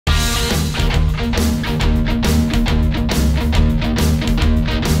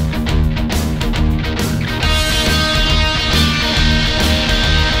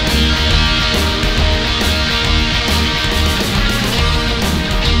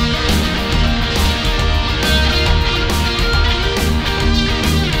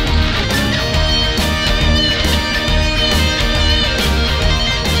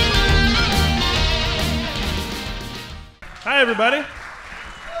everybody.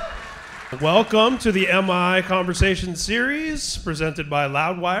 Welcome to the MI Conversation Series presented by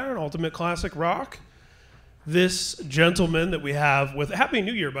Loudwire and Ultimate Classic Rock. This gentleman that we have with Happy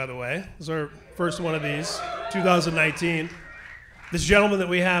New Year, by the way. This is our first one of these, 2019. This gentleman that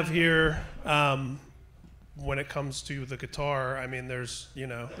we have here, when it comes to the guitar, I mean, there's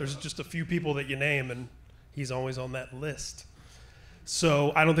just a few people that you name, and he's always on that list.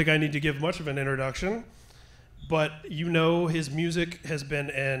 So I don't think I need to give much of an introduction, but his music has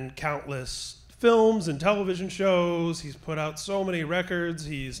been in countless films and television shows. He's put out so many records.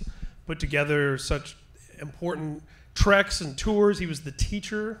 He's put together such important treks and tours. He was the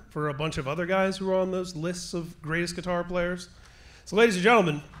teacher for a bunch of other guys who were on those lists of greatest guitar players. So ladies and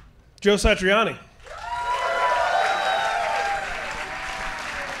gentlemen, Joe Satriani.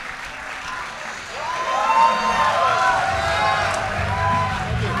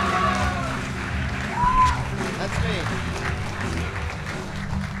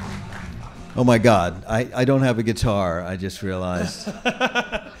 Oh my God, I don't have a guitar, I just realized.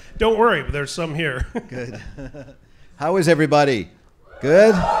 Don't worry, there's some here. Good. How is everybody?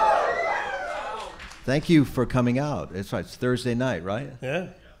 Good? Thank you for coming out. It's Thursday night, right? Yeah.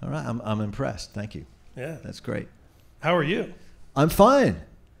 All right, I'm impressed, thank you. Yeah. That's great. How are you? I'm fine.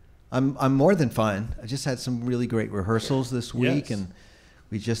 I'm more than fine. I just had some really great rehearsals this week, Yes. and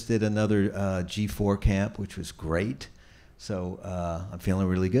we just did another G4 camp, which was great. So I'm feeling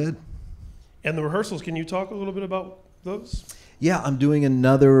really good. And the rehearsals, can you talk a little bit about those? Yeah, I'm doing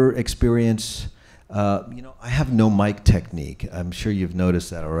another experience. I have no mic technique. I'm sure you've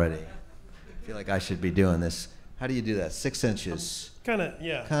noticed that already. I feel like I should be doing this. How do you do that? 6 inches. Kind of,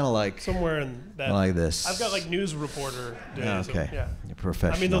 yeah. Kind of like somewhere in that. Like this. I've got like news reporter days. Okay. So, yeah. You're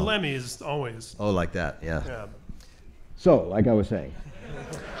professional. I mean, the Lemmy is always. Oh, like that. Yeah. Yeah. So, like I was saying.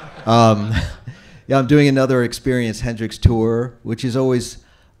 Yeah, I'm doing another Experience Hendrix tour, which is always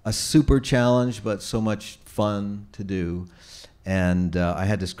a super challenge, but so much fun to do. And I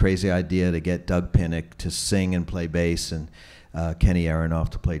had this crazy idea to get Doug Pinnick to sing and play bass, and Kenny Aronoff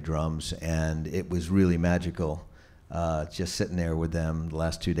to play drums, and it was really magical. Just sitting there with them the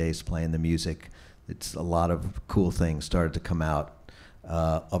last 2 days playing the music. It's a lot of cool things started to come out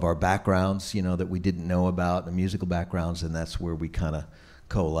of our backgrounds, that we didn't know about, the musical backgrounds, and that's where we kind of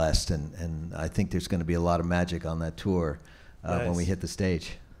coalesced. And I think there's going to be a lot of magic on that tour when we hit the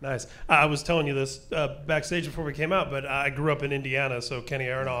stage. Nice. I was telling you this backstage before we came out, but I grew up in Indiana, so Kenny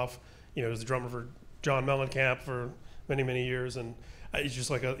Aronoff, was the drummer for John Mellencamp for many, many years, and he's just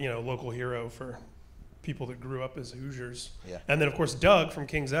like a local hero for people that grew up as Hoosiers. Yeah. And then of course Doug from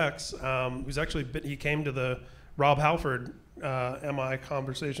King's X, who's actually he came to the Rob Halford MI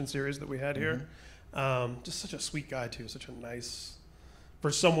Conversation series that we had here. Just such a sweet guy too, such a nice,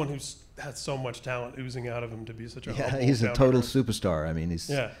 for someone who's had so much talent oozing out of him to be such a humble, he's a total down-to-earth. superstar. I mean,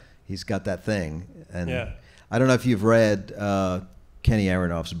 he's got that thing. And I don't know if you've read Kenny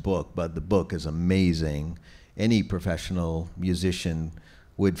Aronoff's book, but the book is amazing. Any professional musician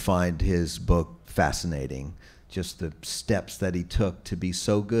would find his book fascinating. Just the steps that he took to be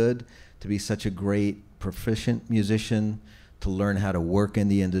so good, to be such a great proficient musician, to learn how to work in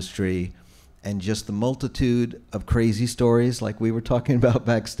the industry, and just the multitude of crazy stories like we were talking about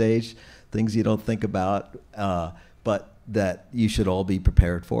backstage, things you don't think about, but that you should all be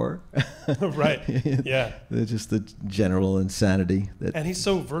prepared for. Right, yeah. Just the general insanity. And he's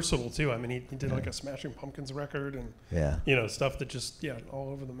so versatile too. I mean, he did like a Smashing Pumpkins record and stuff that just,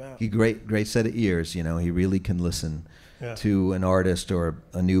 all over the map. Great set of ears, He really can listen to an artist or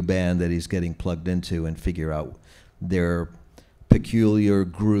a new band that he's getting plugged into and figure out their peculiar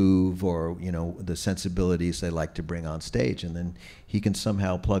groove or the sensibilities they like to bring on stage, and then he can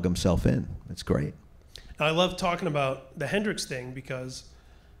somehow plug himself in. It's great. I love talking about the Hendrix thing because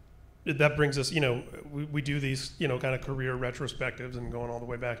that brings us, we do these, kind of career retrospectives and going all the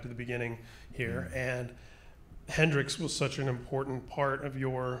way back to the beginning here, and Hendrix was such an important part of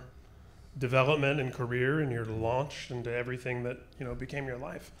your development and career and your launch into everything that became your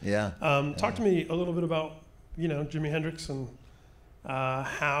life. Talk to me a little bit about Jimi Hendrix and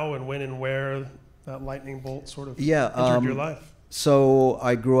how and when and where that lightning bolt sort of entered your life. So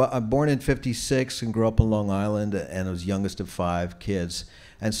I'm born in '56 and grew up on Long Island, and I was youngest of 5 kids.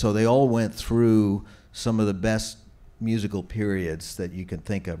 And so they all went through some of the best musical periods that you can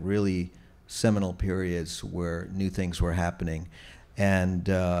think of, really seminal periods where new things were happening. And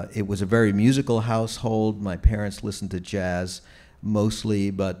it was a very musical household. My parents listened to jazz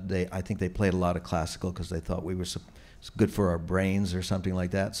mostly, but I think they played a lot of classical because they thought we were good for our brains or something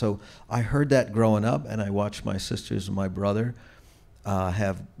like that. So I heard that growing up, and I watched my sisters and my brother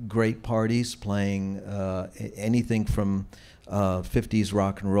have great parties playing anything from 50s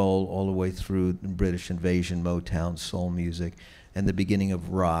rock and roll all the way through British invasion, Motown, soul music, and the beginning of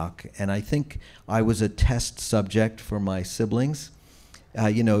rock. And I think I was a test subject for my siblings.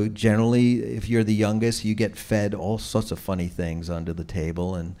 You know, generally, if you're the youngest, you get fed all sorts of funny things under the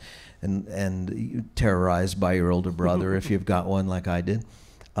table and terrorized by your older brother if you've got one like I did.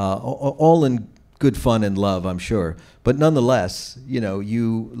 All in good fun and love, I'm sure. But nonetheless, you know,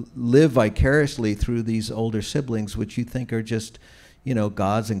 you live vicariously through these older siblings, which you think are just, you know,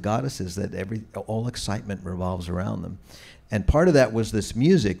 gods and goddesses, that all excitement revolves around them. And part of that was this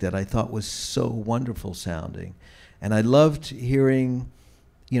music that I thought was so wonderful sounding. And I loved hearing,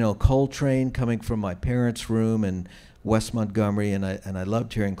 you know, Coltrane coming from my parents' room in West Montgomery, and I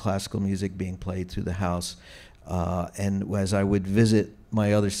loved hearing classical music being played through the house. And as I would visit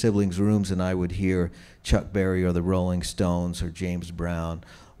my other siblings' rooms and I would hear Chuck Berry or the Rolling Stones or James Brown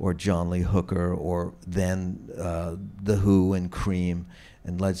or John Lee Hooker or then The Who and Cream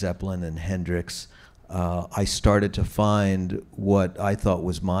and Led Zeppelin and Hendrix, I started to find what I thought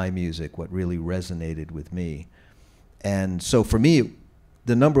was my music, what really resonated with me. And so for me,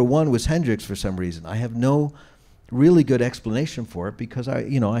 the number one was Hendrix for some reason. I have no really good explanation for it because I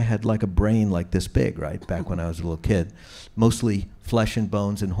had like a brain like this big, right, back when I was a little kid. Mostly flesh and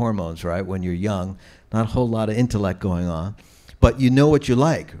bones and hormones, right, when you're young. Not a whole lot of intellect going on. But you know what you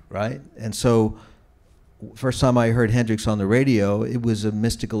like, right? And so first time I heard Hendrix on the radio, it was a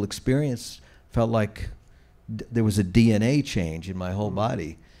mystical experience. Felt like there was a DNA change in my whole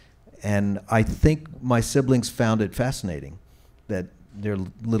body. And I think my siblings found it fascinating that their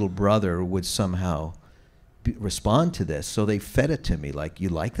little brother would somehow respond to this. So they fed it to me like, you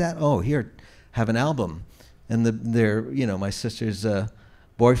like that? Oh, here, have an album. And my sister's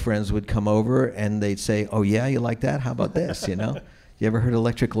boyfriends would come over and they'd say, oh yeah, you like that? How about this, you know? You ever heard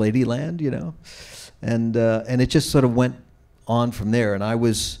Electric Ladyland, you know? And it just sort of went on from there. And I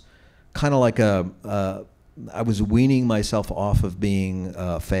was kind of like I was weaning myself off of being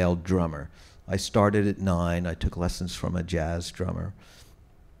a failed drummer. I started at 9. I took lessons from a jazz drummer,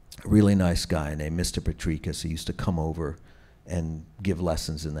 a really nice guy named Mr. Patricus. He used to come over and give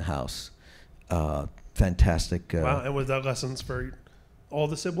lessons in the house. Fantastic. Wow, and was that lessons for all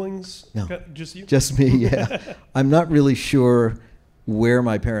the siblings? No, just you? Just me, yeah. I'm not really sure where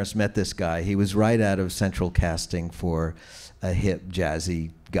my parents met this guy. He was right out of Central Casting for a hip,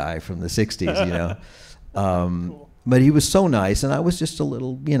 jazzy guy from the 60s, you know. Cool. But he was so nice, and I was just a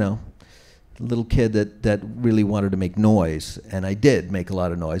little kid that really wanted to make noise, and I did make a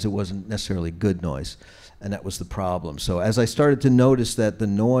lot of noise. It wasn't necessarily good noise, and that was the problem. So as I started to notice that the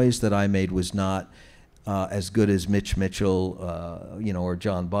noise that I made was not as good as Mitch Mitchell, or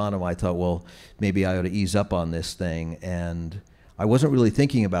John Bonham, I thought, well, maybe I ought to ease up on this thing. And I wasn't really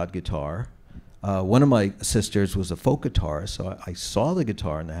thinking about guitar. One of my sisters was a folk guitarist, so I saw the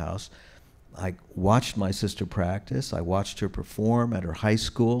guitar in the house. I watched my sister practice. I watched her perform at her high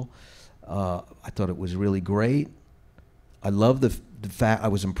school. I thought it was really great. I loved the fact, I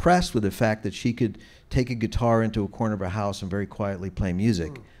was impressed with the fact that she could take a guitar into a corner of her house and very quietly play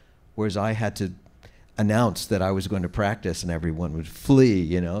music, whereas I had to announce that I was going to practice and everyone would flee,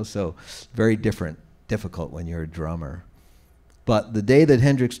 you know, so very difficult when you're a drummer. But the day that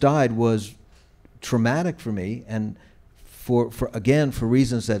Hendrix died was traumatic for me, and for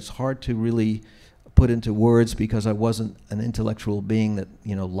reasons that's hard to really put into words because I wasn't an intellectual being that,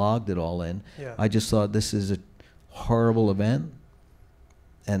 you know, logged it all in. Yeah. I just thought, this is a horrible event,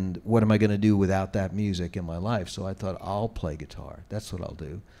 and what am I going to do without that music in my life? So I thought, I'll play guitar. That's what I'll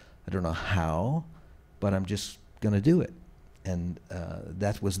do. I don't know how, but I'm just going to do it. And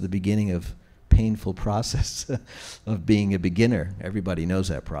that was the beginning of painful process of being a beginner. Everybody knows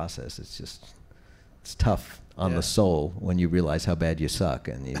that process. It's tough on the soul when you realize how bad you suck,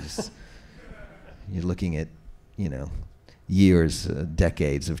 and you're looking at, you know, years,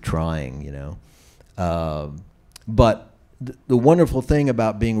 decades of trying, you know. But the wonderful thing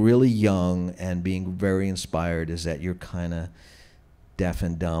about being really young and being very inspired is that you're kind of deaf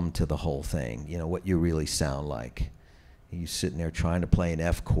and dumb to the whole thing, you know, what you really sound like. You're sitting there trying to play an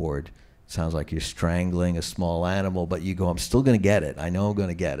F chord. Sounds like you're strangling a small animal, but you go, I'm still going to get it. I know I'm going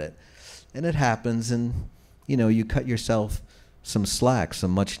to get it. And it happens, and, you know, you cut yourself some slack,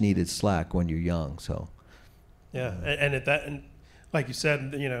 some much-needed slack when you're young, so. Yeah, and like you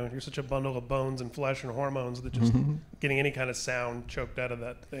said, you know, you're such a bundle of bones and flesh and hormones that just getting any kind of sound choked out of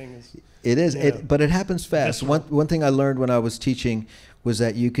that thing is. It is, but it happens fast. One thing I learned when I was teaching was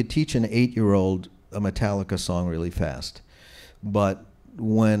that you could teach an 8-year-old a Metallica song really fast. But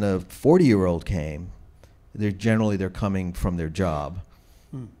when a 40-year-old came, they're coming from their job,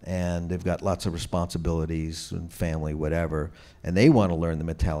 and they've got lots of responsibilities and family, whatever, and they want to learn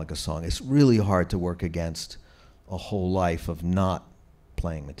the Metallica song. It's really hard to work against a whole life of not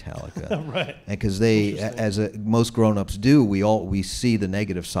playing Metallica. Right. And because they, most grown-ups do, we see the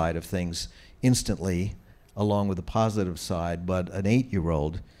negative side of things instantly, along with the positive side. But an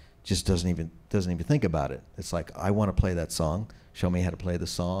 8-year-old just doesn't even think about it. It's like, I want to play that song. Show me how to play the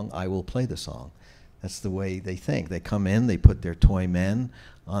song. I will play the song. That's the way they think. They come in, they put their toy men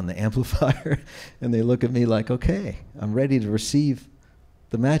on the amplifier, and they look at me like, okay, I'm ready to receive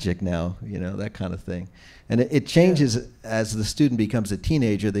the magic now, that kind of thing. And it changes as the student becomes a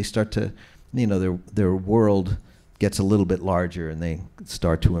teenager. They start to, their world gets a little bit larger, and they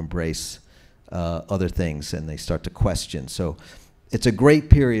start to embrace other things, and they start to question. So it's a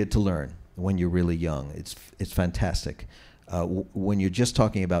great period to learn when you're really young. It's fantastic. When you're just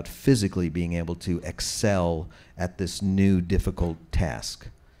talking about physically being able to excel at this new difficult task,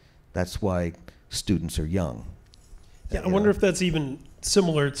 that's why students are young. Yeah, I wonder if that's even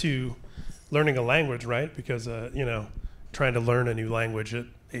similar to learning a language, right? Because, trying to learn a new language at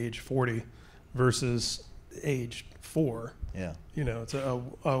age 40 versus age 4. Yeah. It's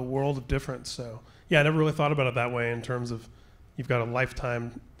a world of difference. So, yeah, I never really thought about it that way in terms of you've got a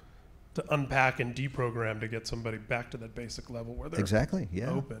lifetime to unpack and deprogram to get somebody back to that basic level where they're exactly, yeah.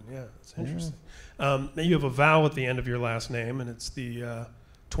 open. Yeah, it's interesting. Now you have a vowel at the end of your last name, and it's the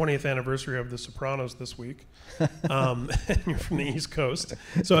 20th anniversary of The Sopranos this week. And you're from the East Coast.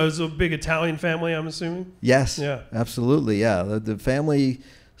 So it was a big Italian family, I'm assuming? Yes, yeah, absolutely, yeah. The family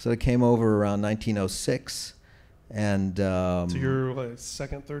sort of came over around 1906. And so you're like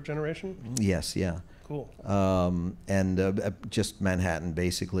second, third generation? Yes, yeah. Cool. And just Manhattan,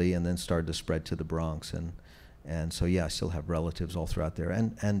 basically, and then started to spread to the Bronx. And so, yeah, I still have relatives all throughout there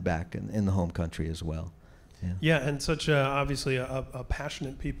and back in the home country as well. Yeah, and such obviously a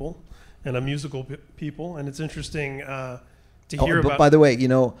passionate people and a musical people. And it's interesting to hear about... But by the way,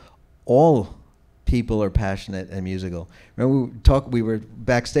 all people are passionate and musical. Remember we were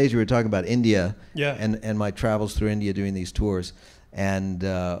backstage, we were talking about India and my travels through India doing these tours. And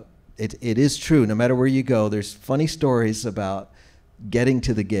it is true, no matter where you go, there's funny stories about getting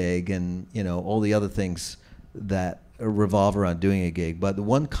to the gig and, all the other things that revolve around doing a gig. But the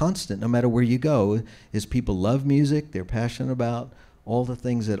one constant, no matter where you go, is people love music, they're passionate about all the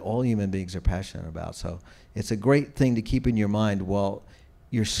things that all human beings are passionate about. So it's a great thing to keep in your mind while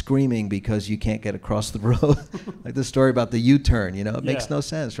you're screaming because you can't get across the road. Like the story about the U-turn, it makes no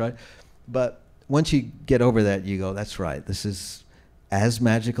sense, right? But once you get over that, you go, that's right, this is as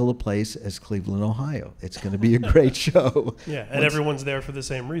magical a place as Cleveland, Ohio. It's going to be a great show. Yeah, and everyone's there for the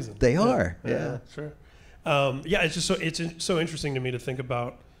same reason. They are, yeah. Sure. It's just so interesting to me to think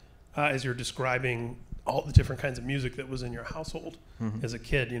about as you're describing all the different kinds of music that was in your household as a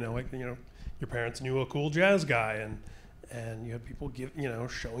kid. Your parents knew a cool jazz guy, and you had people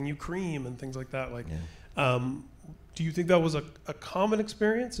showing you Cream and things like that. Do you think that was a common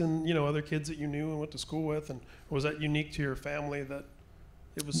experience in other kids that you knew and went to school with, and was that unique to your family that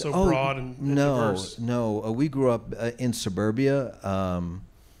it was so broad and diverse? No, we grew up in suburbia.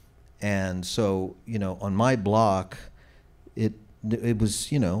 And so, on my block, it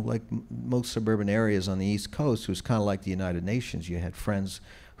was, like most suburban areas on the East Coast, it was kind of like the United Nations. You had friends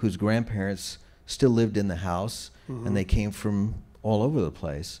whose grandparents still lived in the house, and they came from all over the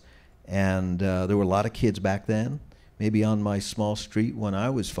place. And there were a lot of kids back then. Maybe on my small street when I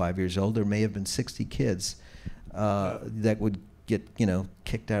was 5 years old, there may have been 60 kids that would get,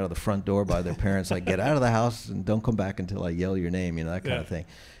 kicked out of the front door by their parents, like, get out of the house and don't come back until I yell your name, that kind of thing.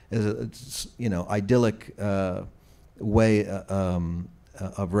 It's idyllic way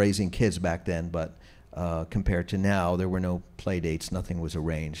of raising kids back then, but compared to now, there were no play dates. Nothing was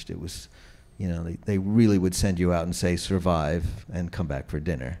arranged. It was, they really would send you out and say, survive and come back for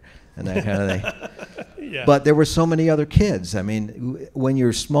dinner and that kind of thing. Yeah. But there were so many other kids. I mean, when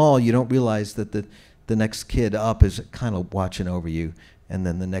you're small, you don't realize that the next kid up is kind of watching over you, and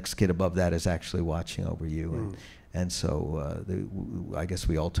then the next kid above that is actually watching over you. And so I guess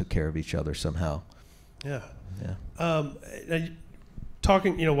we all took care of each other somehow. Yeah.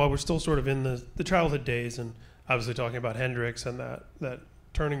 Talking, while we're still sort of in the childhood days, and obviously talking about Hendrix and that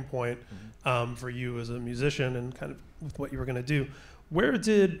turning point for you as a musician and kind of with what you were going to do, where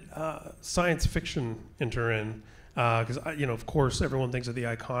did science fiction enter in? Because, of course, everyone thinks of the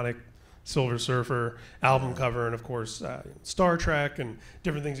iconic Silver Surfer album cover, and, of course, Star Trek and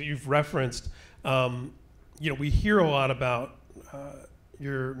different things that you've referenced. We hear a lot about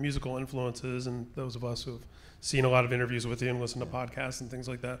your musical influences, and those of us who have seen a lot of interviews with you and listened to podcasts and things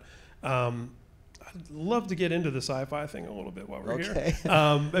like that. I'd love to get into the sci-fi thing a little bit while we're Okay. here.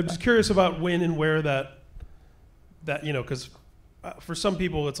 I'm just curious about when and where that because for some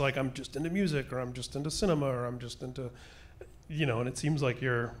people it's like I'm just into music, or I'm just into cinema, or I'm just into, and it seems like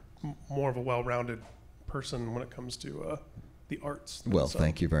you're more of a well-rounded person when it comes to the arts. Well,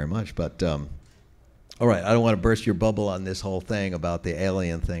 thank you very much. But all right, I don't want to burst your bubble on this whole thing about the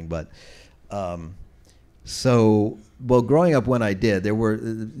alien thing, but well, growing up when I did, there were,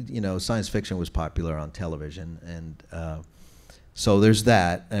 science fiction was popular on television, and so there's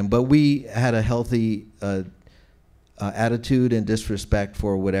that. But we had a healthy attitude and disrespect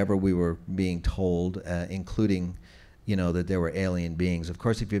for whatever we were being told, including, that there were alien beings. Of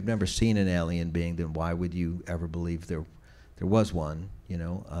course, if you've never seen an alien being, then why would you ever believe there was one?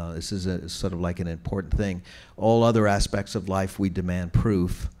 This is sort of like an important thing. All other aspects of life, we demand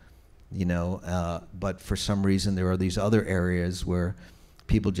proof. But for some reason there are these other areas where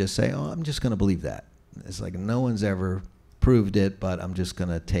people just say, oh, I'm just going to believe that. It's like no one's ever proved it, but I'm just going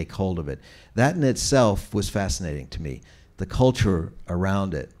to take hold of it. That in itself was fascinating to me, the culture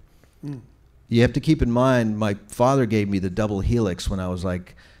around it. Mm. You have to keep in mind, my father gave me the double helix when I was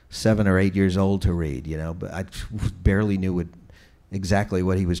like 7 or 8 years old to read, but I barely knew exactly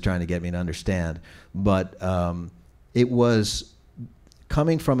what he was trying to get me to understand. But it was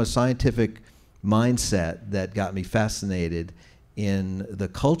coming from a scientific mindset that got me fascinated in the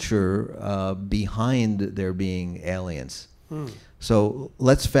culture behind there being aliens. Mm. So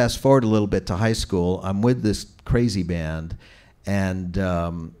let's fast forward a little bit to high school. I'm with this crazy band, and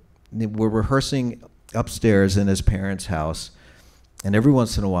we're rehearsing upstairs in his parents' house. And every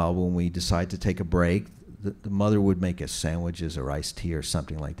once in a while, when we decide to take a break, the mother would make us sandwiches or iced tea or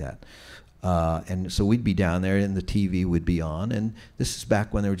something like that. And so we'd be down there, and the TV would be on. And this is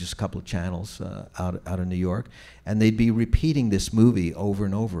back when there were just a couple of channels out of New York. And they'd be repeating this movie over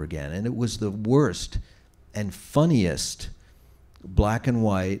and over again. And it was the worst and funniest black and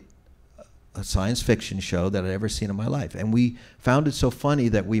white science fiction show that I'd ever seen in my life. And we found it so funny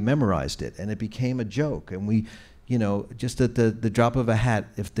that we memorized it, and it became a joke. And we, just at the drop of a hat,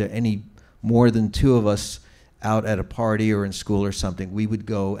 if there any more than two of us out at a party or in school or something, we would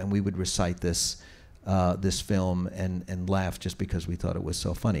go and we would recite this film and laugh just because we thought it was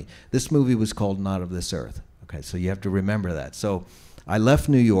so funny. This movie was called Not of This Earth. Okay, so you have to remember that. So I left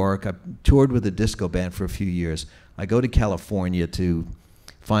New York. I toured with a disco band for a few years. I go to California to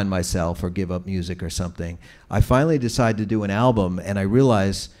find myself or give up music or something. I finally decide to do an album, and I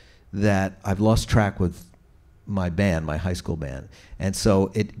realize that I've lost track with my band, my high school band. And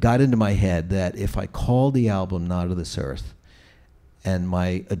so it got into my head that if I called the album Not of This Earth, and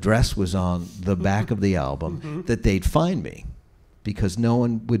my address was on the back of the album, that they'd find me, because no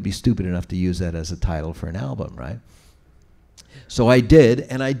one would be stupid enough to use that as a title for an album, right? So I did,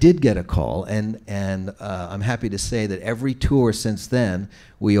 and I did get a call, and I'm happy to say that every tour since then,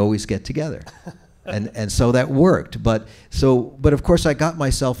 we always get together. and so that worked. But of course I got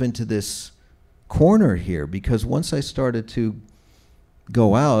myself into this corner here, because once I started to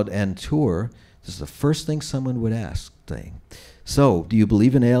go out and tour, this is the first thing someone would ask. So, do you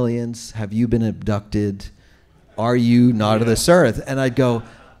believe in aliens? Have you been abducted? Are you not of this earth? And I'd go,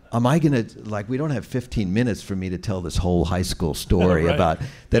 am I going to, like, we don't have 15 minutes for me to tell this whole high school story right. about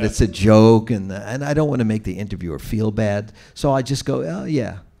that it's a joke, and I don't want to make the interviewer feel bad. So I just go, oh,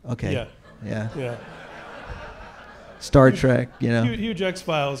 yeah, okay. Yeah. Star Trek, Huge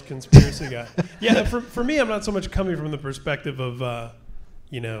X-Files conspiracy guy. Yeah, for me, I'm not so much coming from the perspective of, the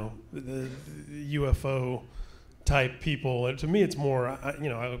UFO type people. And to me, it's more,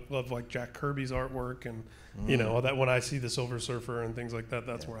 I love like Jack Kirby's artwork, and that when I see the Silver Surfer and things like that,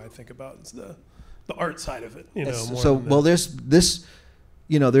 that's where I think about it's the art side of it. There's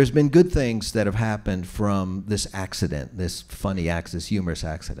been good things that have happened from this accident, this funny accident, this humorous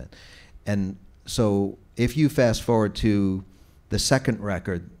accident, and so if you fast forward to the second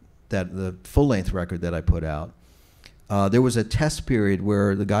record, the full-length record that I put out, there was a test period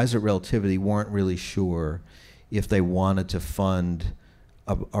where the guys at Relativity weren't really sure if they wanted to fund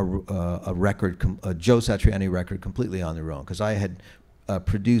a Joe Satriani record completely on their own, because I had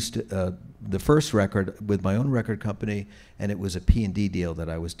produced the first record with my own record company, and it was a P&D deal that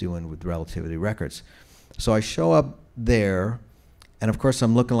I was doing with Relativity Records. So I show up there, and of course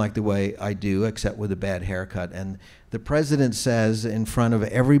I'm looking like the way I do, except with a bad haircut. And the president says in front of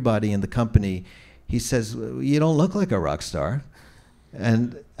everybody in the company, he says, "You don't look like a rock star."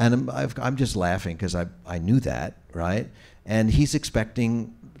 And I'm just laughing because I knew that, right? And he's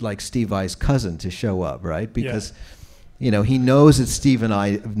expecting like Steve Vai's cousin to show up, right? Because he knows that Steve and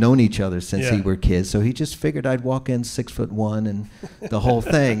I have known each other since we were kids, so he just figured I'd walk in 6'1" and the whole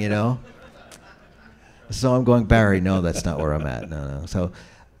thing, So I'm going, Barry, no, that's not where I'm at. No. So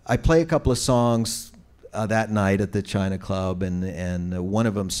I play a couple of songs that night at the China Club, and one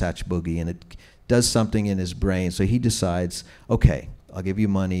of them, Satch Boogie, and it does something in his brain. So he decides, okay, I'll give you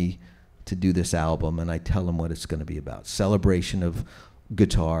money to do this album, and I tell him what it's going to be about. Celebration of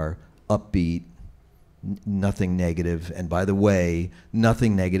guitar, upbeat, nothing negative, and by the way,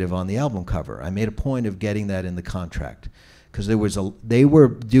 nothing negative on the album cover. I made a point of getting that in the contract, because they were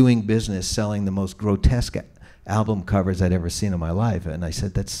doing business selling the most grotesque album covers I'd ever seen in my life, and I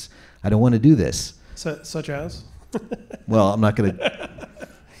said, I don't want to do this. Such as? Well, I'm not going to,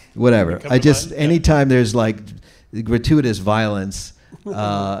 whatever. Anytime there's like gratuitous violence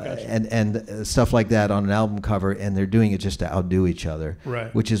and stuff like that on an album cover, and they're doing it just to outdo each other,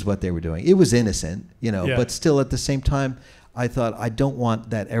 right, which is what they were doing. It was innocent, but still at the same time, I thought, I don't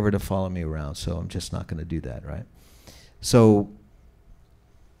want that ever to follow me around, so I'm just not going to do that, right? So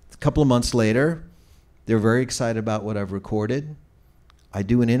a couple of months later, they're very excited about what I've recorded. I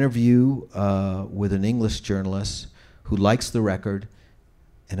do an interview with an English journalist who likes the record,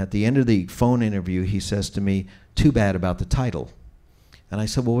 and at the end of the phone interview, he says to me, too bad about the title. And I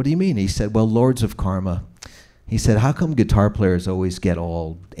said, well, what do you mean? He said, well, Lords of Karma. He said, how come guitar players always get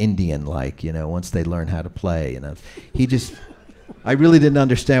all Indian-like, once they learn how to play? I really didn't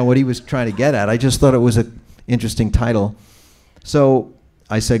understand what he was trying to get at. I just thought it was an interesting title. So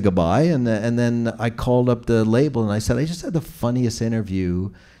I said goodbye, and then I called up the label, and I said, I just had the funniest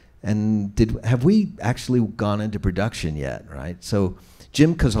interview, and have we actually gone into production yet, right? So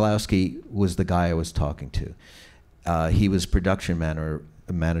Jim Kozlowski was the guy I was talking to. He was production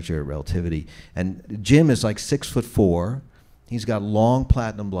manager at Relativity, and Jim is like 6'4". He's got long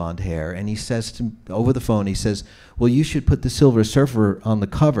platinum blonde hair, and he says to over the phone, he says, well, you should put the Silver Surfer on the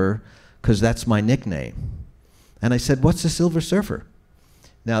cover, because that's my nickname. And I said, what's the Silver Surfer?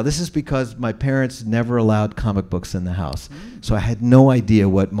 Now, this is because my parents never allowed comic books in the house, so I had no idea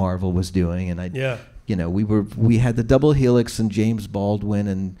what Marvel was doing, and we had the Double Helix and James Baldwin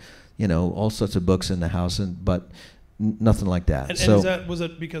and all sorts of books in the house, but nothing like that. And was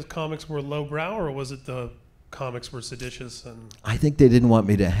it because comics were lowbrow, or was it the comics were seditious? And I think they didn't want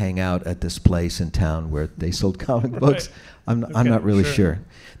me to hang out at this place in town where they sold comic books. I'm not really sure.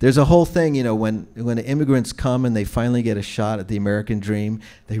 There's a whole thing, when immigrants come and they finally get a shot at the American dream,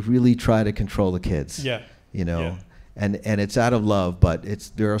 they really try to control the kids. Yeah. And it's out of love, but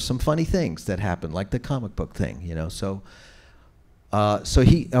there are some funny things that happen, like the comic book thing, So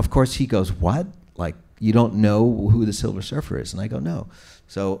he, of course, he goes, what? Like, you don't know who the Silver Surfer is? And I go, no.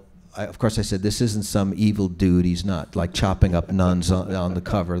 So of course I said, this isn't some evil dude. He's not like chopping up nuns on the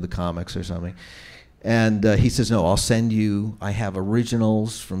cover of the comics or something. And he says, no, I'll send you, I have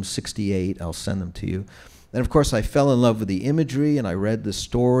originals from '68, I'll send them to you. And of course I fell in love with the imagery, and I read the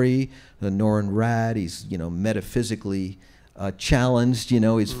story, the Norrin Radd, he's metaphysically challenged,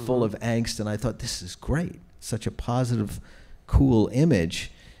 he's full of angst, and I thought, this is great. Such a positive, cool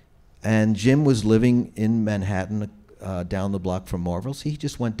image. And Jim was living in Manhattan down the block from Marvel, so he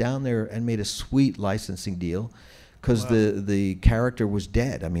just went down there and made a sweet licensing deal, because the character was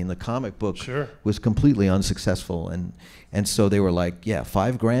dead. I mean, the comic book was completely unsuccessful, and so they were like, yeah,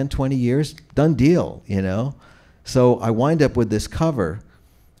 $5,000, 20 years, done deal, So I wind up with this cover,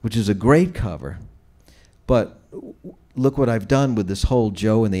 which is a great cover, but look what I've done with this whole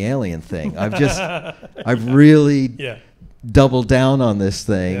Joe and the Alien thing. I've really doubled down on this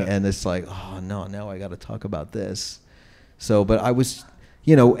thing, and it's like, oh no, now I got to talk about this. So, but I was,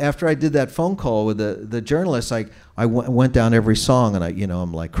 after I did that phone call with the journalist, I went down every song, and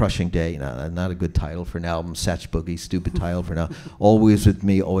I'm like, Crushing Day, not a good title for an album. Satch Boogie, stupid title for now. Always With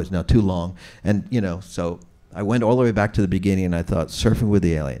Me, always now, too long. And so I went all the way back to the beginning, and I thought, Surfing with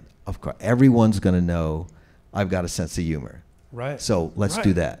the Alien. Of course, everyone's going to know I've got a sense of humor. Right. So let's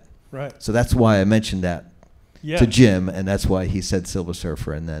do that. Right. So that's why I mentioned that to Jim, and that's why he said Silver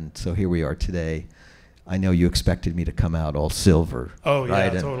Surfer, and then so here we are today. I know you expected me to come out all silver. Oh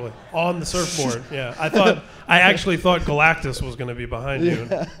right? Yeah, totally. On the surfboard. Yeah, I actually thought Galactus was going to be behind you,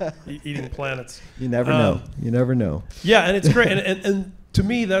 and eating planets. You never know. You never know. Yeah, and it's great. And to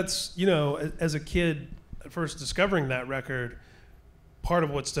me, that's as a kid, first discovering that record, part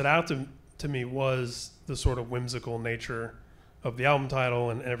of what stood out to me was the sort of whimsical nature of the album title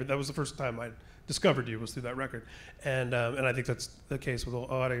and everything. That was the first time I discovered you, was through that record, and I think that's the case with a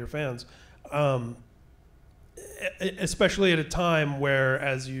lot of your fans, especially at a time where,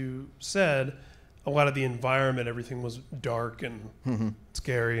 as you said, a lot of the environment, everything was dark and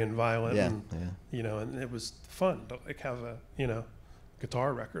scary and violent, and and it was fun to have a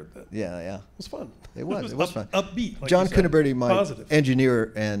guitar record that was fun. It was fun, upbeat. Like John Cuniberti, my positive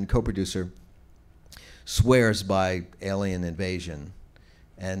engineer and co-producer, swears by alien invasion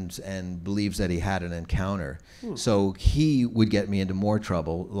and believes that he had an encounter. So he would get me into more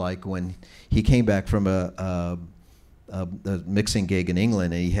trouble, like when he came back from a mixing gig in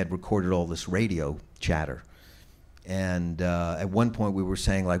England, and he had recorded all this radio chatter. And at one point we were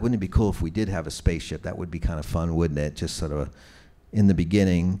saying, like, wouldn't it be cool if we did have a spaceship? That would be kind of fun, wouldn't it? Just sort of in the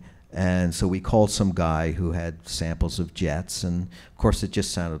beginning. And so we called some guy who had samples of jets, and of course it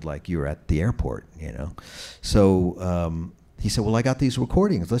just sounded like you were at the airport, you know. So he said, well, I got these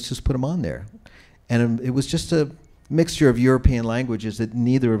recordings, let's just put them on there. And it was just a mixture of European languages that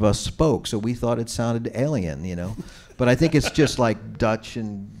neither of us spoke, so we thought it sounded alien, you know. But I think it's just like Dutch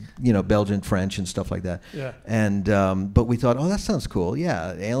and, you know, Belgian French and stuff like that. Yeah. And but we thought, oh, that sounds cool.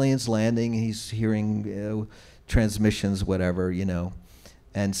 Yeah, aliens landing, he's hearing transmissions, whatever, you know.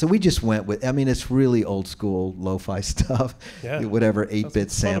 And so we just went with, I mean, it's really old school lo-fi stuff, Yeah. whatever 8-bit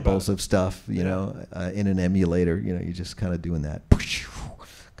That's samples fun of stuff, you know, in an emulator, you know, you're just kind of doing that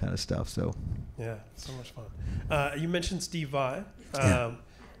kind of stuff. So Yeah, so much fun. You mentioned Steve Vai. Yeah.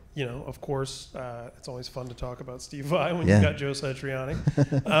 You know, of course, it's always fun to talk about Steve Vai when Yeah. you've got Joe Satriani.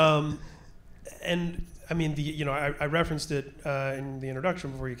 And I mean, I referenced it in the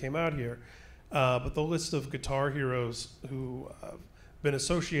introduction before you came out here, but the list of guitar heroes who been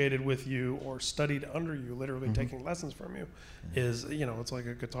associated with you or studied under you, literally taking lessons from you, is, you know, it's like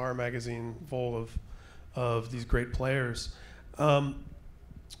a guitar magazine full of these great players. Who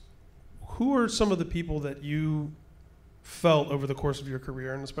are some of the people that you felt over the course of your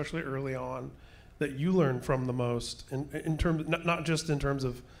career, and especially early on, that you learned from the most, in terms, not just in terms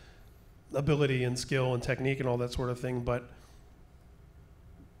of ability and skill and technique and all that sort of thing, but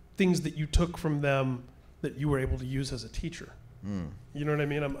things that you took from them that you were able to use as a teacher? You know what I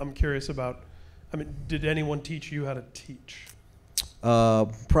mean? I'm curious about, I mean, did anyone teach you how to teach?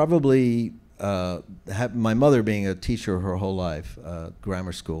 Probably my mother being a teacher her whole life,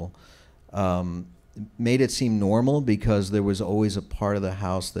 grammar school, made it seem normal because there was always a part of the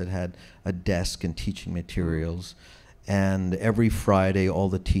house that had a desk and teaching materials. And every Friday, all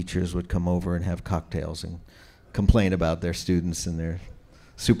the teachers would come over and have cocktails and complain about their students and their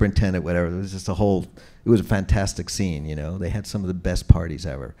superintendent, whatever. It was just it was a fantastic scene, you know. They had some of the best parties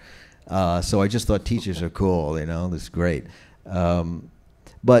ever. So I just thought teachers are cool, you know, this is great.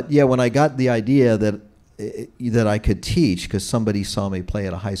 But yeah, when I got the idea that I could teach, because somebody saw me play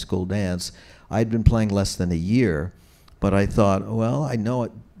at a high school dance, I'd been playing less than a year, but I thought, well, I know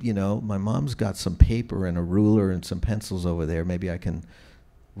it, you know, my mom's got some paper and a ruler and some pencils over there. Maybe I can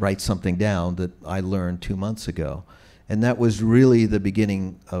write something down that I learned 2 months ago. And that was really the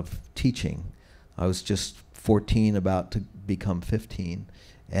beginning of teaching. I was just 14, about to become 15,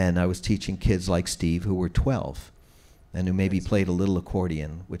 and I was teaching kids like Steve who were 12 and who maybe played a little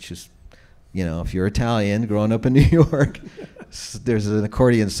accordion, which is, you know, if you're Italian growing up in New York, there's an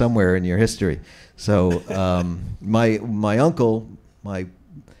accordion somewhere in your history. So my uncle, my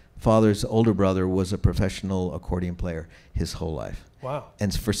father's older brother, was a professional accordion player his whole life. Wow.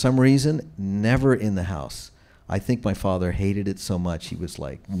 And for some reason, never in the house. I think my father hated it so much, he was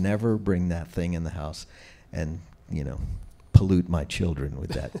like, never bring that thing in the house and, you know, pollute my children with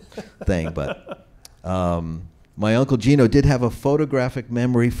that thing. But my Uncle Gino did have a photographic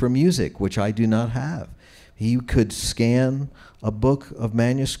memory for music, which I do not have. He could scan a book of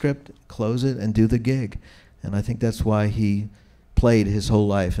manuscript, close it, and do the gig. And I think that's why he played his whole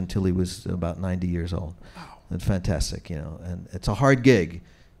life until he was about 90 years old. Wow. It's fantastic, you know, and it's a hard gig.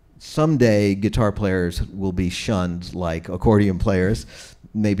 Someday guitar players will be shunned like accordion players.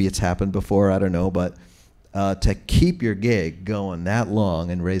 Maybe it's happened before, I don't know, but to keep your gig going that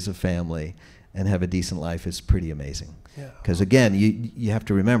long and raise a family and have a decent life is pretty amazing. Because again, you have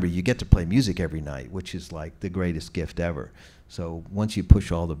to remember, you get to play music every night, which is like the greatest gift ever. So once you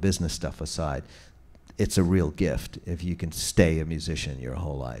push all the business stuff aside, it's a real gift if you can stay a musician your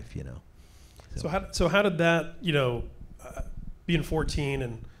whole life, you know. So how did that, you know, being 14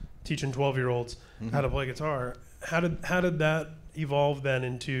 and teaching 12-year-olds how to play guitar, how did that evolve then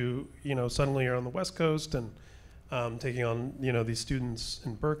into, you know, suddenly you're on the West Coast and taking on, you know, these students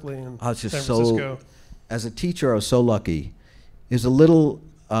in Berkeley and San Francisco? As a teacher, I was so lucky. It's a little,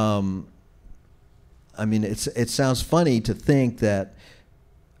 I mean, it sounds funny to think that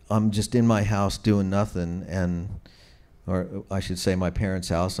I'm just in my house doing nothing, or I should say my parents'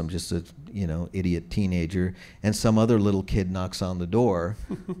 house, I'm just a, you know, idiot teenager, and some other little kid knocks on the door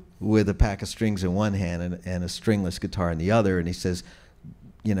with a pack of strings in one hand and a stringless guitar in the other, and he says,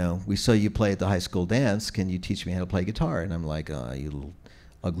 you know, we saw you play at the high school dance, can you teach me how to play guitar? And I'm like, oh, you little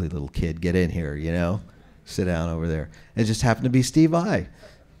ugly little kid, get in here, you know, sit down over there. It just happened to be Steve Vai.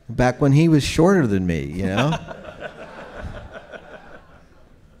 back when he was shorter than me, you know.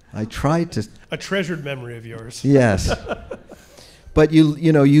 I tried to. A treasured memory of yours. Yes. But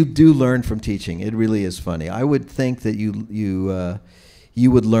you do learn from teaching. It really is funny. I would think that you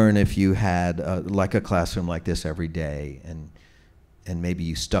would learn if you had like a classroom like this every day, and maybe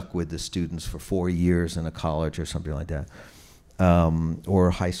you stuck with the students for 4 years in a college or something like that,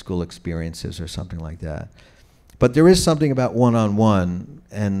 or high school experiences or something like that. But there is something about one-on-one,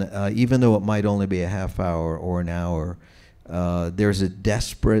 and even though it might only be a half hour or an hour, there's a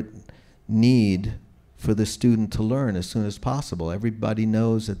desperate need for the student to learn as soon as possible. Everybody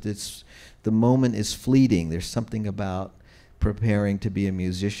knows that the moment is fleeting. There's something about preparing to be a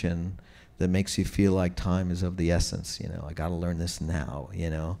musician that makes you feel like time is of the essence. You know, I got to learn this now, you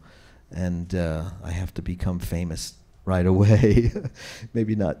know, and I have to become famous right away.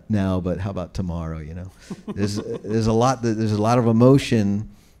 Maybe not now, but how about tomorrow, you know? There's a lot of emotion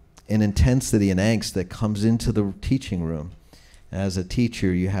and intensity and angst that comes into the teaching room. As a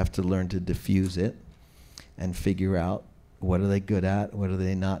teacher, you have to learn to diffuse it and figure out what are they good at, what are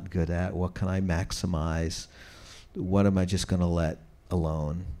they not good at, what can I maximize, what am I just going to let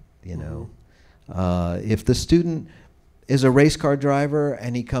alone, you know. If the student is a race car driver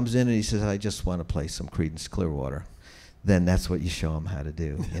and he comes in and he says, I just want to play some Creedence Clearwater, then that's what you show him how to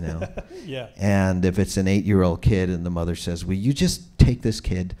do, you know. Yeah. And if it's an 8-year-old kid and the mother says, will you just take this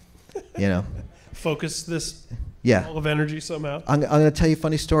kid, you know. Focus this yeah. ball of energy somehow. I'm going to tell you a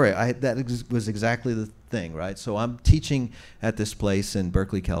funny story. That was exactly the thing, right? So I'm teaching at this place in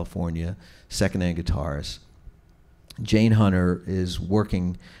Berkeley, California, secondhand guitars. Jane Hunter is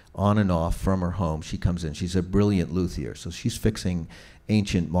working on and off from her home. She comes in. She's a brilliant luthier, so she's fixing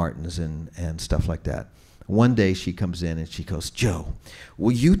ancient Martins and stuff like that. One day she comes in and she goes, Joe,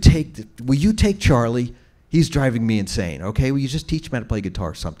 will you take Charlie? He's driving me insane, okay? Will you just teach him how to play guitar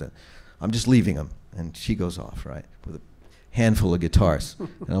or something? I'm just leaving him. And she goes off, right, with a handful of guitars.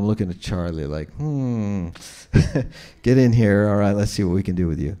 And I'm looking at Charlie like, get in here. All right, let's see what we can do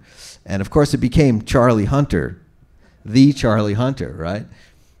with you. And, of course, it became Charlie Hunter, the Charlie Hunter, right?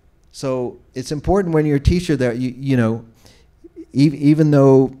 So it's important when you're a teacher that, you know, even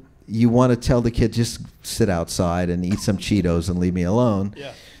though you want to tell the kid, just sit outside and eat some Cheetos and leave me alone,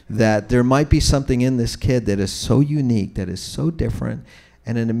 yeah. That there might be something in this kid that is so unique, that is so different.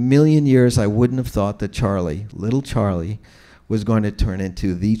 And in a million years, I wouldn't have thought that Charlie, little Charlie, was going to turn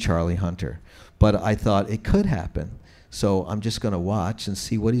into the Charlie Hunter. But I thought it could happen. So I'm just going to watch and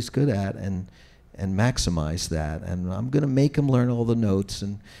see what he's good at and maximize that. And I'm going to make him learn all the notes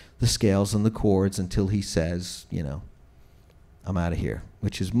and the scales and the chords until he says, you know, I'm out of here.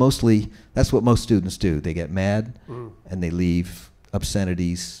 Which is mostly, that's what most students do. They get mad and they leave,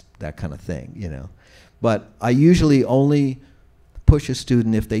 obscenities, that kind of thing, you know. But I usually only push a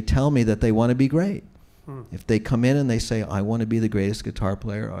student if they tell me that they want to be great. If they come in and they say, I want to be the greatest guitar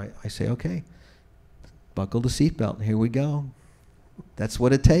player, I say, okay, buckle the seatbelt, here we go. That's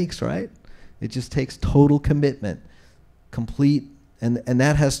what it takes, right? It just takes total commitment, complete, and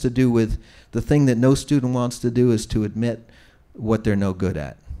that has to do with the thing that no student wants to do is to admit what they're no good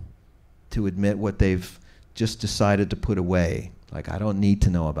at, to admit what they've just decided to put away. Like, I don't need to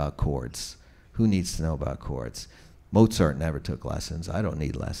know about chords. Who needs to know about chords? Mozart never took lessons. I don't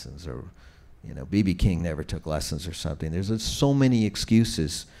need lessons. Or, you know, B.B. King never took lessons or something. There's so many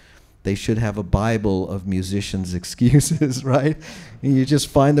excuses. They should have a Bible of musicians' excuses, right? And you just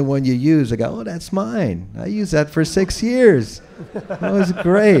find the one you use. I go, oh, that's mine. I used that for 6 years. That was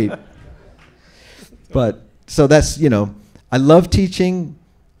great. But, so that's, you know, I love teaching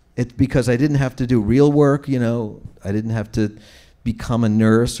it because I didn't have to do real work, you know. I didn't have to become a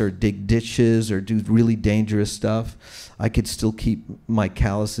nurse or dig ditches or do really dangerous stuff. I could still keep my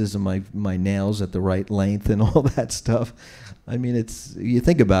calluses and my nails at the right length and all that stuff. I mean, it's, you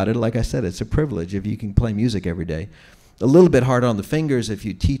think about it, like I said, it's a privilege if you can play music every day. A little bit hard on the fingers if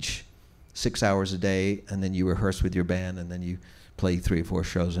you teach 6 hours a day and then you rehearse with your band and then you play 3 or 4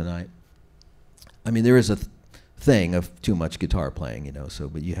 shows a night. I mean, there is a thing of too much guitar playing, you know, so,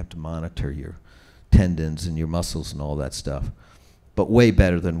 but you have to monitor your tendons and your muscles and all that stuff. But way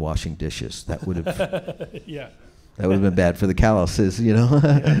better than washing dishes. That would have, yeah. That would have been bad for the calluses, you know.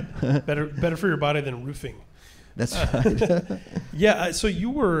 Yeah. Better for your body than roofing. That's right. Yeah. So you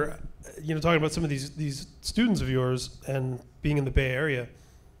were, you know, talking about some of these students of yours and being in the Bay Area.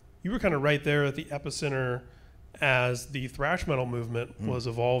 You were kind of right there at the epicenter as the thrash metal movement was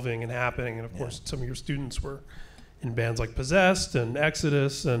evolving and happening, and of course, some of your students were in bands like Possessed and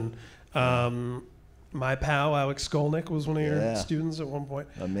Exodus and. My pal, Alex Skolnick, was one of your students at one point.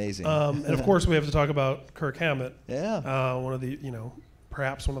 Amazing. And of course, we have to talk about Kirk Hammett. Yeah. One of the, you know,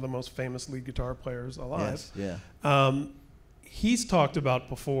 perhaps one of the most famous lead guitar players alive. Yes, yeah. He's talked about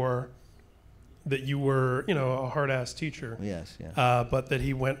before that you were, a hard-ass teacher. Yes, yeah. But that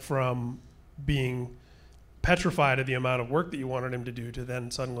he went from being petrified of the amount of work that you wanted him to do to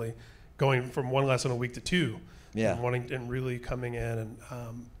then suddenly going from one lesson a week to two. Yeah. And really coming in.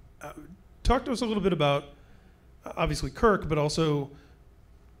 And talk to us a little bit about, obviously, Kirk, but also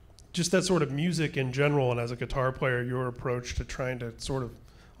just that sort of music in general, and as a guitar player, your approach to trying to sort of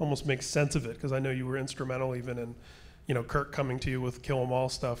almost make sense of it, because I know you were instrumental even in, Kirk coming to you with Kill 'Em All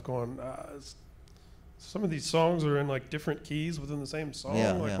stuff, going, some of these songs are in like different keys within the same song.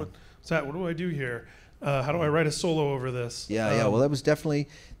 Yeah, like, yeah. what's that? What do I do here? How do I write a solo over this? Yeah. Well, that was definitely,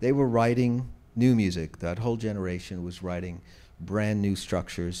 they were writing new music. That whole generation was writing brand new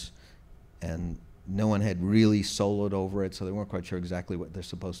structures, and no one had really soloed over it, so they weren't quite sure exactly what they're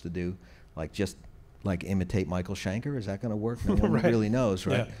supposed to do. Like just like imitate Michael Schenker, is that going to work? No one Right. really knows,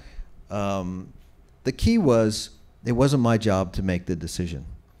 right? Yeah. The key was, it wasn't my job to make the decision.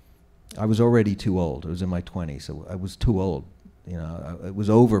 I was already too old. I was in my 20s, so I was too old. It was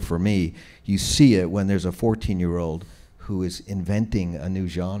over for me. You see it when there's a 14-year-old who is inventing a new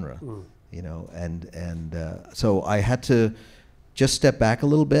genre, so I had to just step back a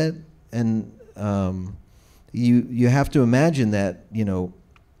little bit, and you have to imagine that,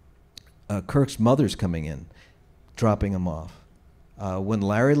 Kirk's mother's coming in, dropping him off. When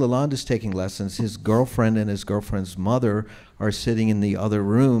Larry Lalonde is taking lessons, his girlfriend and his girlfriend's mother are sitting in the other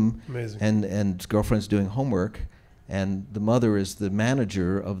room. Amazing. And his girlfriend's doing homework, and the mother is the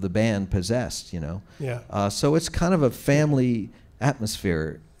manager of the band Possessed, Yeah. So it's kind of a family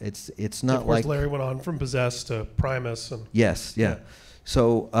atmosphere. It's not Of course, like Larry went on from Possessed to Primus. And yes, yeah.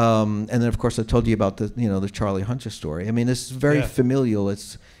 So and then of course I told you about the Charlie Hunter story. I mean, it's very familial.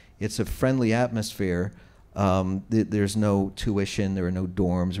 It's a friendly atmosphere. There's no tuition, there are no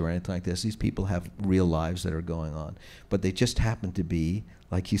dorms or anything like this. These people have real lives that are going on, but they just happen to be,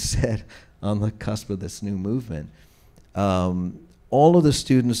 like you said, on the cusp of this new movement. All of the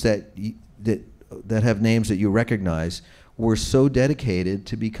students that have names that you recognize were so dedicated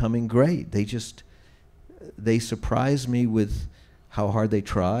to becoming great. They surprised me with how hard they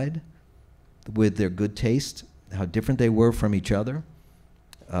tried, with their good taste, how different they were from each other.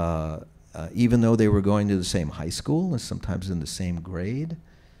 Even though they were going to the same high school and sometimes in the same grade.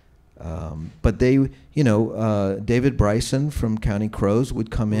 But they, David Bryson from Counting Crows would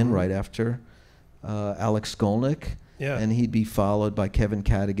come in right after Alex Skolnick, and he'd be followed by Kevin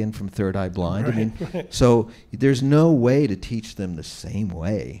Cadigan from Third Eye Blind. Right, I mean, right. so there's no way to teach them the same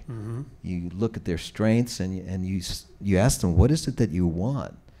way. Mm-hmm. You look at their strengths and you ask them, what is it that you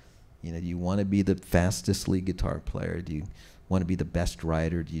want? Do you want to be the fastest lead guitar player? Do you want to be the best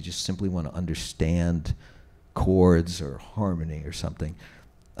writer? Do you just simply want to understand chords or harmony or something?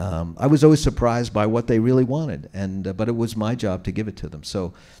 I was always surprised by what they really wanted, but it was my job to give it to them.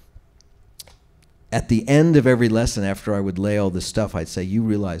 So at the end of every lesson, after I would lay all this stuff, I'd say, you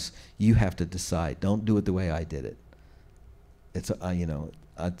realize you have to decide. Don't do it the way I did it.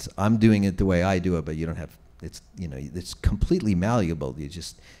 I'm doing it the way I do it, but you don't have, it's completely malleable. You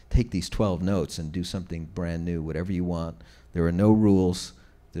just take these 12 notes and do something brand new, whatever you want. There are no rules.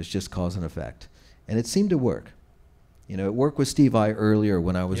 There's just cause and effect. And it seemed to work. It worked with Steve Vai earlier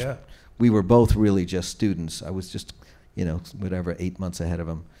when we were both really just students. I was just, 8 months ahead of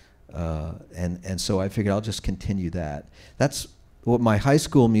him. And so I figured I'll just continue that. That's what my high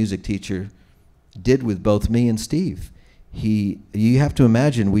school music teacher did with both me and Steve. You have to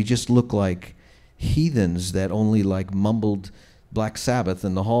imagine, we just looked like heathens that only like mumbled Black Sabbath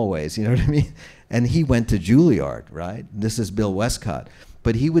in the hallways, you know what I mean? And he went to Juilliard, right? This is Bill Westcott.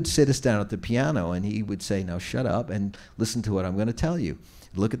 But he would sit us down at the piano and he would say, now shut up and listen to what I'm going to tell you.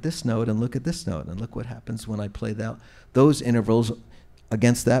 Look at this note and look at this note and look what happens when I play those intervals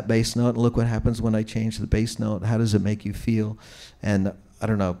against that bass note, and look what happens when I change the bass note. How does it make you feel? And I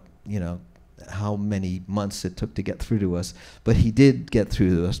don't know, how many months it took to get through to us, but he did get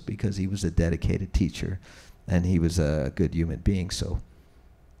through to us because he was a dedicated teacher and he was a good human being. So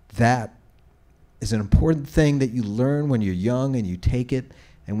that is an important thing that you learn when you're young and you take it,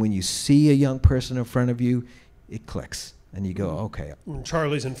 and when you see a young person in front of you, it clicks and you go, okay. When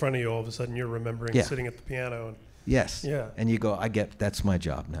Charlie's in front of you, all of a sudden you're remembering sitting at the piano. And yes. Yeah. And you go, that's my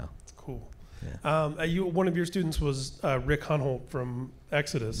job now. Cool. Yeah. One of your students was Rick Hunholt from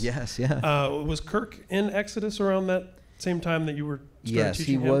Exodus. Yes, yeah. Was Kirk in Exodus around that same time that you were Yes, he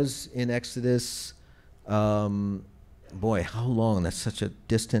teaching him? was in Exodus. Boy, how long? That's such a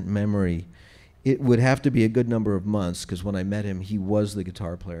distant memory. It would have to be a good number of months, because when I met him, he was the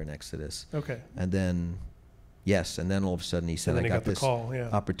guitar player in Exodus. Okay. And then Yes, and then all of a sudden he said, I got the this call, yeah.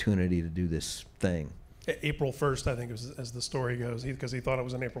 opportunity to do this thing. April 1st, I think, as the story goes, because he thought it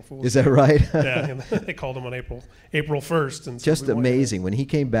was an April Fool's. Is that right? Yeah, and they called him on April 1st. And just amazing. When he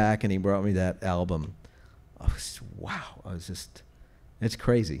came back and he brought me that album, it's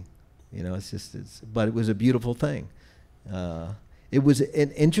crazy. You know, but it was a beautiful thing. It was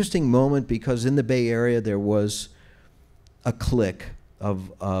an interesting moment because in the Bay Area there was a clique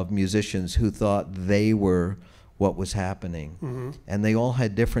of musicians who thought they were what was happening. Mm-hmm. And they all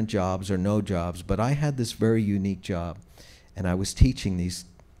had different jobs or no jobs, but I had this very unique job. And I was teaching these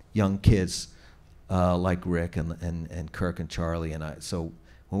young kids like Rick and Kirk and Charlie. And so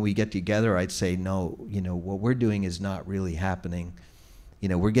when we get together, I'd say, no, you know, what we're doing is not really happening. You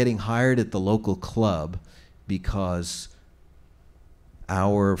know, we're getting hired at the local club because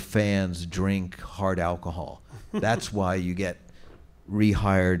our fans drink hard alcohol. That's why you get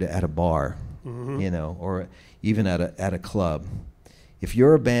rehired at a bar, mm-hmm. you know, or even at a club. If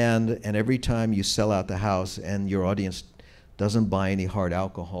you're a band and every time you sell out the house and your audience doesn't buy any hard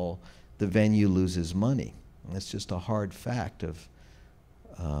alcohol, the venue loses money. And it's just a hard fact of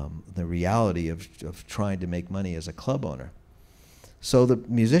the reality of trying to make money as a club owner. So the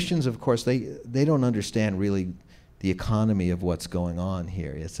musicians, of course, they don't understand really the economy of what's going on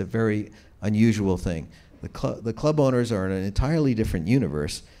here. It's a very unusual thing. The club owners are in an entirely different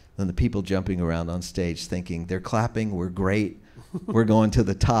universe than the people jumping around on stage thinking they're clapping, we're great, we're going to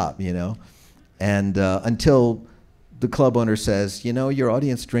the top, you know. And until the club owner says, you know, your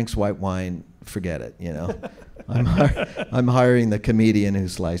audience drinks white wine, forget it, you know. I'm hiring the comedian who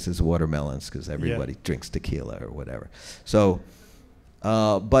slices watermelons because everybody drinks tequila or whatever. So,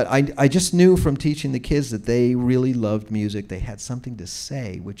 but I just knew from teaching the kids that they really loved music. They had something to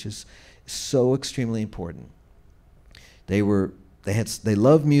say, which is so extremely important. They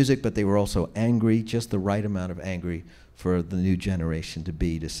loved music, but they were also angry, just the right amount of angry for the new generation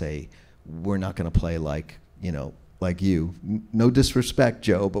to say, we're not going to play like, you know, like you. No disrespect,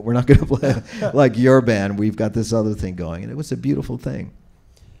 Joe, but we're not going to play like your band. We've got this other thing going, and it was a beautiful thing.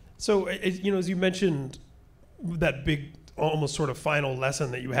 So, you know, as you mentioned, that big, almost sort of final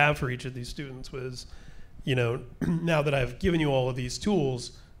lesson that you have for each of these students was, you know, now that I've given you all of these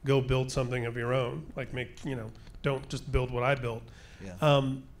tools, go build something of your own. Like don't just build what I built. Yeah.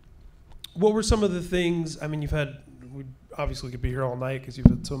 What were some of the things, I mean, we obviously could be here all night because you've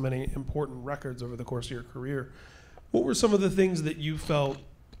had so many important records over the course of your career. What were some of the things that you felt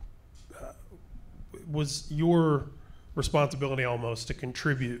was your responsibility almost to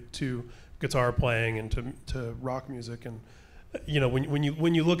contribute to guitar playing and to rock music? And you know, when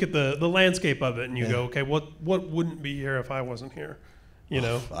you look at the landscape of it and you go, okay, what wouldn't be here if I wasn't here? You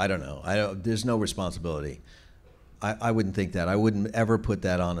know? I don't know. There's no responsibility. I wouldn't think that. I wouldn't ever put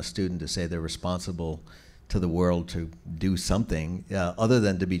that on a student to say they're responsible to the world to do something other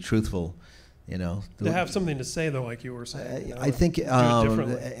than to be truthful. You know, to have something to say, though, like you were saying. You know, I think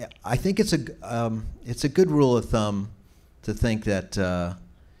it's a good rule of thumb to think that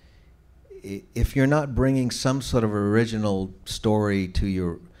if you're not bringing some sort of original story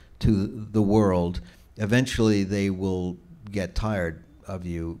to the world, eventually they will get tired of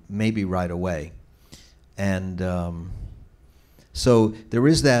you, maybe right away. And so there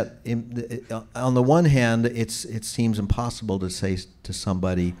is that. On the one hand, it seems impossible to say to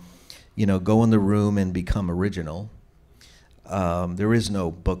somebody, you know, go in the room and become original. There is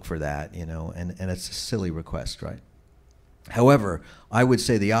no book for that, you know, and it's a silly request, right? However, I would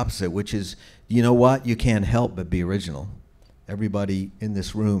say the opposite, which is, you know what? You can't help but be original. Everybody in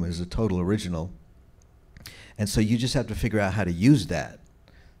this room is a total original. And so you just have to figure out how to use that.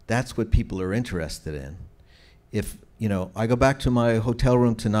 That's what people are interested in. If, you know, I go back to my hotel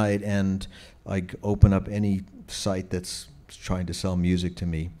room tonight and I open up any site that's trying to sell music to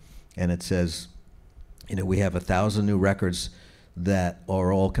me, and it says, you know, we have 1,000 new records that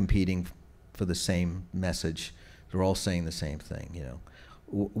are all competing for the same message. They're all saying the same thing, you know.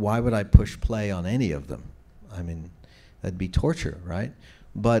 Why would I push play on any of them? I mean, that'd be torture, right?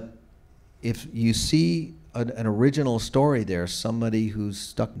 But if you see an original story there, somebody who's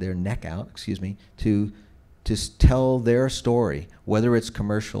stuck their neck out, to tell their story, whether it's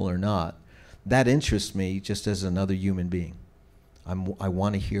commercial or not, that interests me just as another human being. I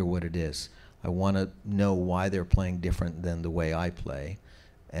want to hear what it is. I want to know why they're playing different than the way I play.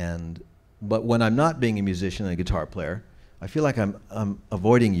 But when I'm not being a musician and a guitar player, I feel like I'm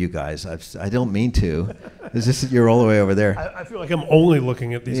avoiding you guys. I don't mean to. You're all the way over there. I feel like I'm only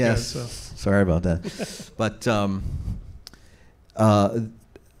looking at these guys. So. Sorry about that. But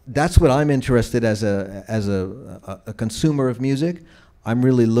that's what I'm interested as a consumer of music. I'm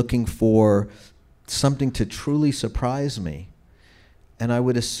really looking for something to truly surprise me. And I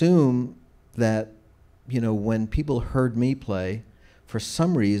would assume that, when people heard me play, for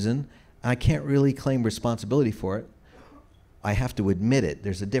some reason, I can't really claim responsibility for it. I have to admit it.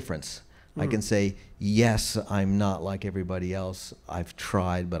 There's a difference. I can say, yes, I'm not like everybody else. I've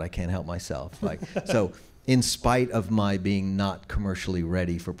tried, but I can't help myself. So in spite of my being not commercially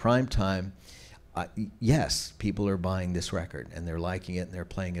ready for prime time, yes, people are buying this record and they're liking it and they're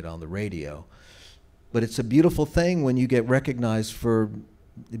playing it on the radio. But it's a beautiful thing when you get recognized for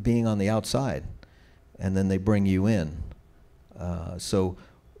being on the outside and then they bring you in. So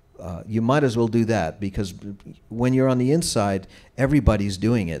you might as well do that, because when you're on the inside, everybody's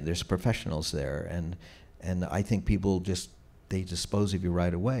doing it. There's professionals there, and I think people they dispose of you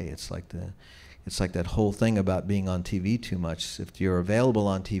right away. It's like that whole thing about being on TV too much. If you're available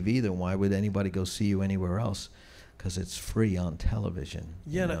on TV, then why would anybody go see you anywhere else? Because it's free on television.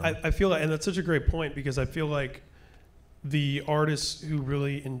 Yeah, and I feel like, and that's such a great point, because I feel like the artists who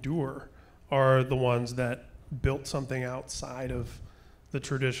really endure are the ones that built something outside of the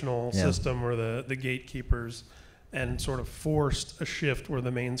traditional system, or the gatekeepers, and sort of forced a shift where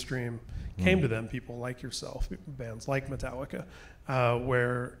the mainstream came to them. People like yourself, bands like Metallica,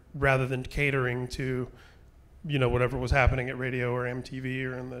 where rather than catering to, whatever was happening at radio or MTV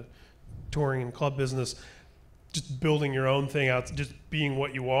or in the touring and club business, just building your own thing out, just being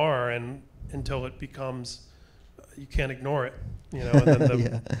what you are, and until it becomes, you can't ignore it. And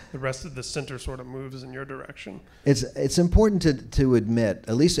then the rest of the center sort of moves in your direction. It's important to admit,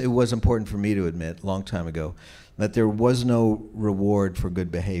 at least it was important for me to admit a long time ago, that there was no reward for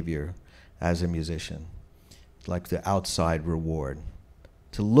good behavior as a musician, like the outside reward.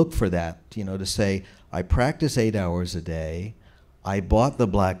 To look for that, to say, I practice 8 hours a day, I bought the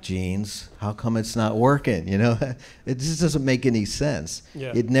black jeans, how come it's not working? It just doesn't make any sense.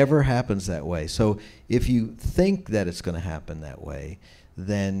 Yeah. It never happens that way. So if you think that it's going to happen that way,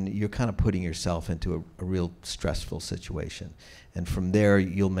 then you're kind of putting yourself into a real stressful situation. And from there,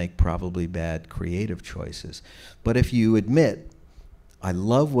 you'll make probably bad creative choices. But if you admit, I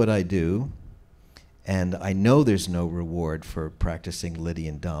love what I do, and I know there's no reward for practicing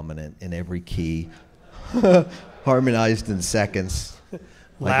Lydian dominant in every key, harmonized in seconds.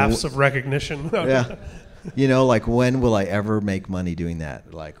 Laughs of recognition. Yeah. When will I ever make money doing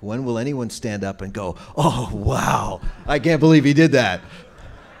that? Like, when will anyone stand up and go, oh, wow, I can't believe he did that?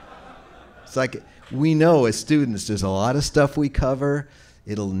 It's like, we know as students, there's a lot of stuff we cover.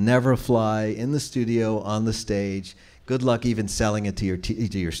 It'll never fly in the studio, on the stage. Good luck even selling it to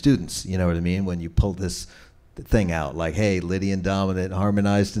your students, you know what I mean? When you pull this thing out, like, hey, Lydian dominant,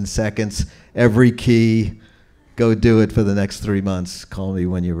 harmonized in seconds, every key, go do it for the next 3 months. Call me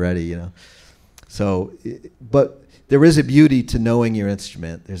when you're ready, So, but there is a beauty to knowing your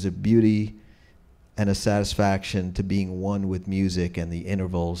instrument. There's a beauty and a satisfaction to being one with music and the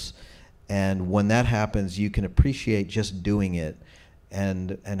intervals. And when that happens, you can appreciate just doing it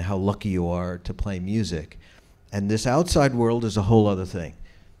and how lucky you are to play music. And this outside world is a whole other thing.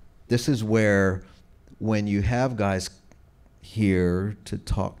 This is where, when you have guys here to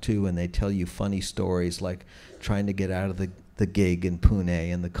talk to and they tell you funny stories, like trying to get out of the gig in Pune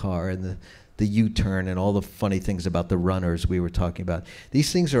in the car, and the U-turn and all the funny things about the runners we were talking about.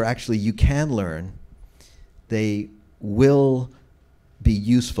 These things are actually, you can learn. They will be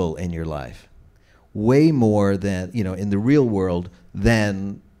useful in your life. Way more than, in the real world,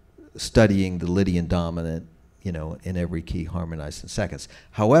 than studying the Lydian dominant, in every key harmonized in seconds.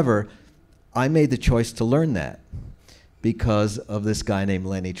 However, I made the choice to learn that because of this guy named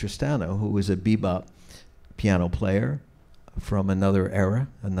Lenny Tristano, who was a bebop piano player from another era,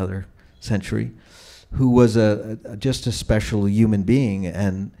 another century, who was just a special human being,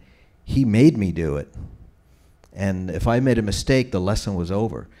 and he made me do it. And if I made a mistake, the lesson was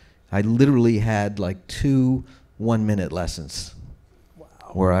over. I literally had like 2 1-minute lessons. Wow.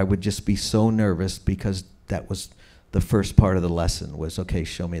 Where I would just be so nervous, because that was the first part of the lesson was, okay,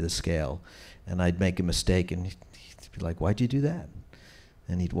 show me the scale. And I'd make a mistake, and he'd be like, why'd you do that?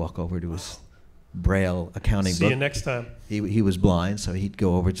 And he'd walk over to his Braille accounting book. See you next time. He was blind, so he'd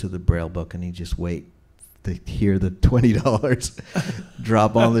go over to the Braille book and he'd just wait to hear the $20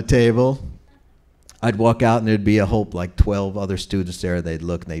 drop on the table. I'd walk out and there'd be a whole, like 12 other students there. They'd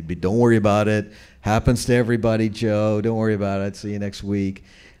look and they'd be, don't worry about it. Happens to everybody, Joe. Don't worry about it. See you next week.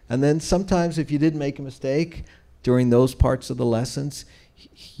 And then sometimes if you did make a mistake during those parts of the lessons,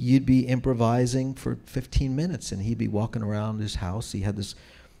 you'd be improvising for 15 minutes and he'd be walking around his house. He had this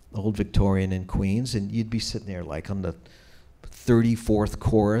old Victorian in Queens, and you'd be sitting there like on the 34th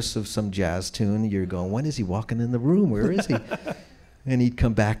chorus of some jazz tune. You're going, when is he walking in the room? Where is he? And he'd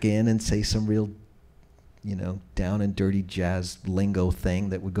come back in and say some real down and dirty jazz lingo thing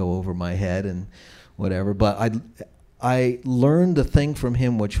that would go over my head and whatever. But I learned the thing from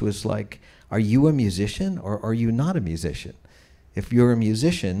him, which was like, are you a musician or are you not a musician? If you're a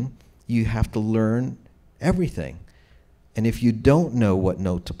musician, you have to learn everything. And if you don't know what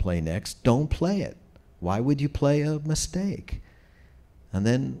note to play next, don't play it. Why would you play a mistake? And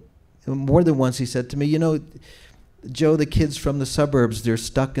then more than once he said to me, Joe, the kids from the suburbs, they're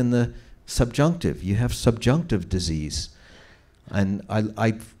stuck in the subjunctive. You have subjunctive disease. And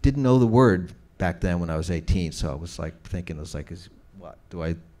I didn't know the word back then when I was 18, so I was like thinking, do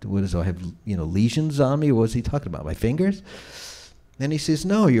I have, lesions on me? What was he talking about, my fingers? And he says,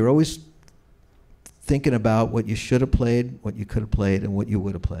 no, you're always thinking about what you should have played, what you could have played, and what you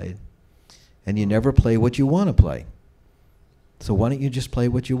would have played. And you never play what you want to play. So why don't you just play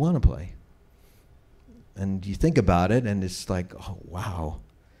what you want to play? And you think about it, and it's like, oh, wow.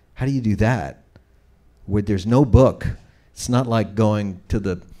 How do you do that? Where there's no book. It's not like going to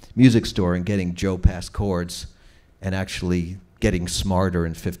the music store and getting Joe Pass chords and actually getting smarter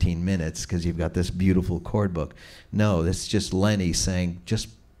in 15 minutes because you've got this beautiful chord book. No, it's just Lenny saying, just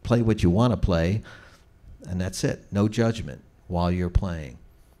play what you want to play, and that's it. No judgment while you're playing.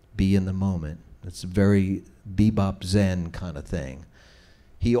 Be in the moment. It's a very bebop Zen kind of thing.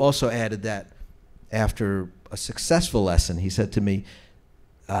 He also added that after a successful lesson, he said to me,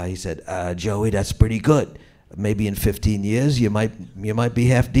 Joey, that's pretty good. Maybe in 15 years you might be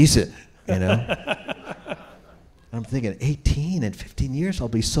half decent, I'm thinking, 18 in 15 years, I'll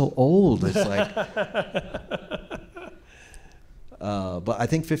be so old. It's like, but I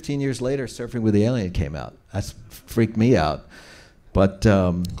think 15 years later, Surfing with the Alien came out. That's freaked me out. But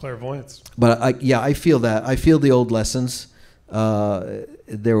clairvoyance. But I feel that. I feel the old lessons.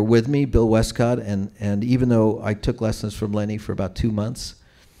 They were with me, Bill Westcott, and even though I took lessons from Lenny for about 2 months,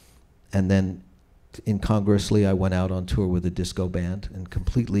 and then incongruously I went out on tour with a disco band and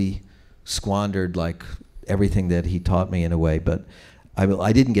completely squandered like everything that he taught me in a way. But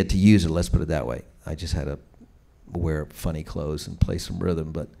I didn't get to use it. Let's put it that way. I just had to wear funny clothes and play some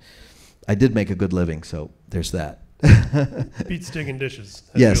rhythm. But I did make a good living, so there's that. Beats digging dishes,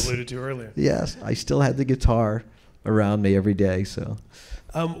 as yes. you alluded to earlier. Yes, I still had the guitar around me every day. So,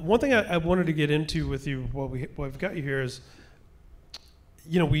 one thing I wanted to get into with you, what we've got you here is,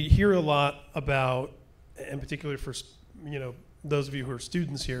 we hear a lot about, in particular for those of you who are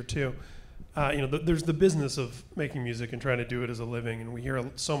students here too. There's the business of making music and trying to do it as a living, and we hear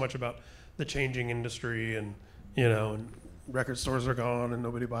so much about the changing industry, and and record stores are gone and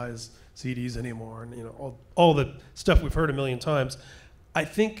nobody buys CDs anymore, and all the stuff we've heard a million times. I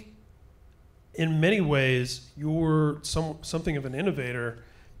think in many ways you're something of an innovator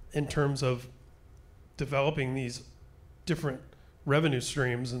in terms of developing these different revenue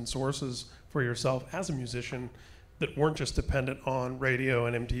streams and sources for yourself as a musician that weren't just dependent on radio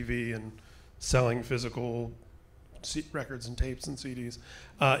and MTV and selling physical records and tapes and CDs.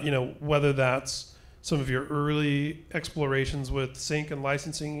 Whether that's some of your early explorations with sync and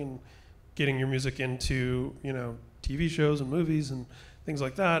licensing and getting your music into, TV shows and movies and things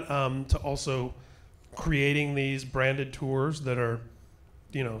like that, to also creating these branded tours that are,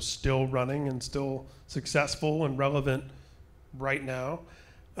 still running and still successful and relevant right now.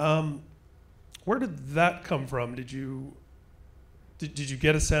 Where did that come from? Did you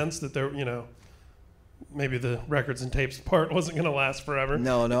get a sense that there, maybe the records and tapes part wasn't going to last forever?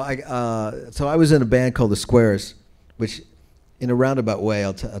 No. So I was in a band called the Squares, which, in a roundabout way,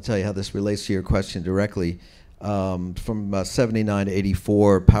 I'll tell you how this relates to your question directly. From 79 to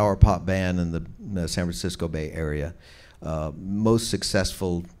 84, power pop band in the San Francisco Bay Area. Most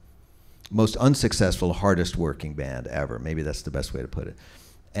unsuccessful, hardest working band ever. Maybe that's the best way to put it.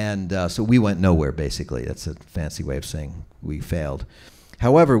 And so we went nowhere, basically. That's a fancy way of saying we failed.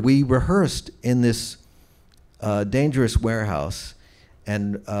 However, we rehearsed in this dangerous warehouse,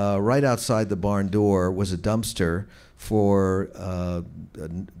 and right outside the barn door was a dumpster for,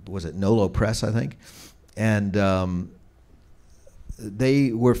 was it Nolo Press, I think? And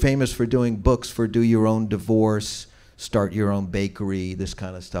they were famous for doing books for Do Your Own Divorce, Start Your Own Bakery, this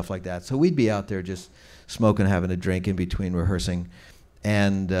kind of stuff like that. So we'd be out there just smoking, having a drink in between rehearsing.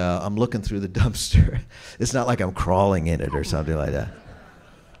 And I'm looking through the dumpster. It's not like I'm crawling in it or something like that.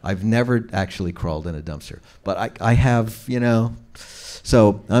 I've never actually crawled in a dumpster. But I have,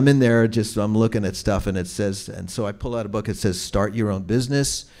 So I'm in there, I'm looking at stuff, and it says, and so I pull out a book. It says, Start Your Own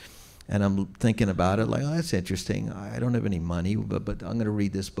Business. And I'm thinking about it, like, oh, that's interesting. I don't have any money, but I'm going to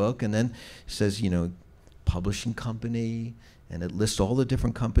read this book. And then it says, publishing company, and it lists all the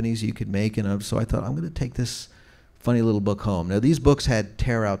different companies you could make. So I thought, I'm going to take this funny little book home. Now, these books had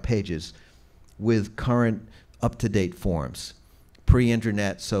tear-out pages with current up-to-date forms.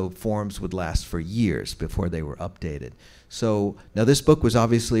 Pre-internet, so forms would last for years before they were updated. So now this book was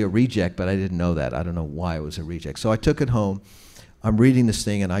obviously a reject, but I didn't know that. I don't know why it was a reject. So I took it home. I'm reading this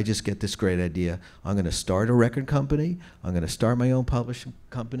thing, and I just get this great idea. I'm going to start a record company. I'm going to start my own publishing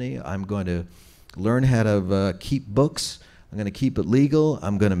company. I'm going to learn how to keep books. I'm going to keep it legal.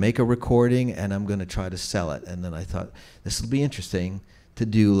 I'm going to make a recording, and I'm going to try to sell it. And then I thought, this will be interesting to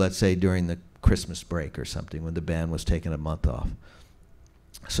do, let's say, during the Christmas break or something when the band was taking a month off.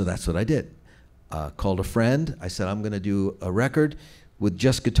 So that's what I did. Called a friend. I said, I'm going to do a record with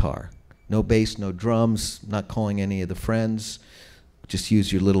just guitar. No bass, no drums, not calling any of the friends. Just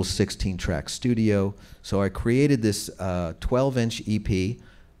use your little 16-track studio. So I created this 12-inch EP.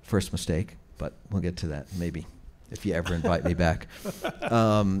 First mistake, but we'll get to that maybe if you ever invite me back.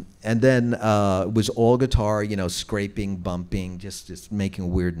 And then it was all guitar, you know, scraping, bumping, just making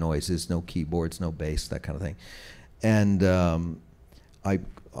weird noises, no keyboards, no bass, that kind of thing. And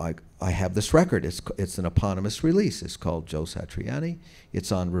I have this record. It's an eponymous release. It's called Joe Satriani.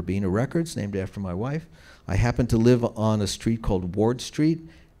 It's on Rabina Records, named after my wife. I happen to live on a street called Ward Street,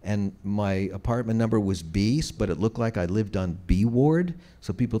 and my apartment number was B, but it looked like I lived on B Ward,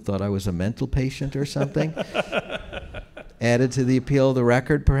 so people thought I was a mental patient or something. Added to the appeal of the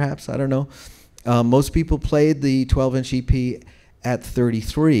record, perhaps, I don't know. Most people played the 12-inch EP at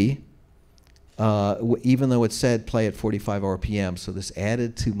 33, even though it said play at 45 RPM, so this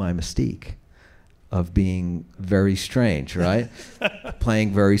added to my mystique of being very strange, right?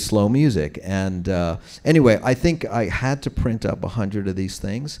 Playing very slow music. And anyway, I think I had to print up 100 of these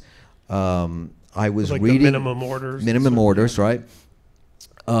things. I was like reading... the minimum orders. Minimum orders, right?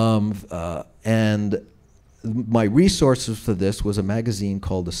 And my resources for this was a magazine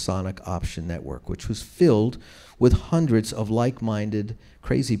called the Sonic Option Network, which was filled with hundreds of like-minded,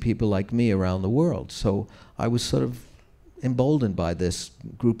 crazy people like me around the world. So I was sort of emboldened by this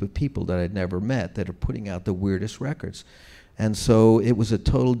group of people that I'd never met that are putting out the weirdest records. And so it was a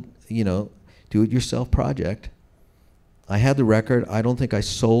total, you know, do-it-yourself project. I had the record. I don't think I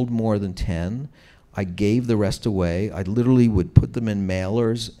sold more than 10. I gave the rest away. I literally would put them in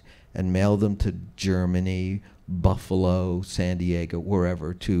mailers and mail them to Germany, Buffalo, San Diego,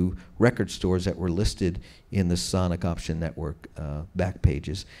 wherever, to record stores that were listed in the Sonic Option Network back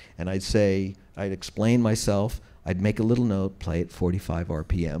pages. And I'd explain myself. I'd make a little note, play at 45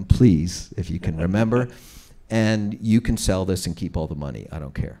 RPM, please, if you can remember. And you can sell this and keep all the money. I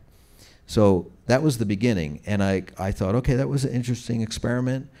don't care. So that was the beginning. And I thought, okay, that was an interesting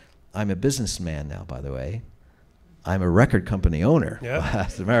experiment. I'm a businessman now, by the way. I'm a record company owner,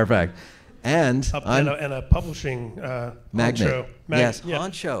 as a matter of fact. And I'm a publishing magnate. Yes, yeah.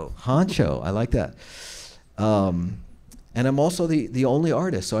 Honcho. I like that. And I'm also the only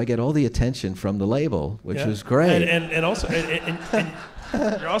artist, so I get all the attention from the label, which was great. And also, and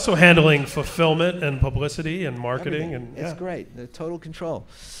you're also handling fulfillment and publicity and marketing. Everything. It's great. The total control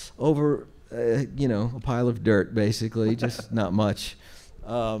over, you know, a pile of dirt, basically, just not much.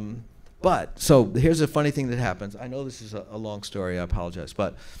 But so here's a funny thing that happens. I know this is a long story. I apologize,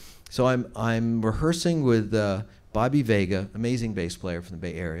 but so I'm rehearsing with Bobby Vega, amazing bass player from the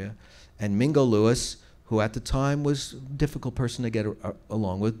Bay Area, and Mingo Lewis, who at the time was a difficult person to get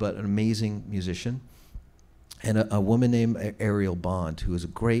along with, but an amazing musician, and a woman named Ariel Bond, who is a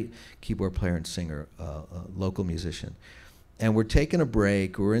great keyboard player and singer, a local musician. And we're taking a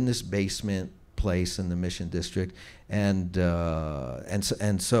break. We're in this basement place in the Mission District, and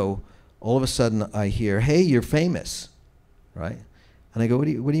so all of a sudden I hear, "Hey, you're famous," right? And I go, "What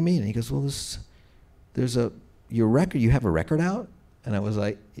do you mean?" And he goes, "Well, you have a record out?" And I was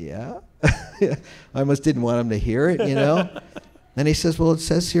like, "Yeah." I almost didn't want him to hear it, you know. And he says, "Well, it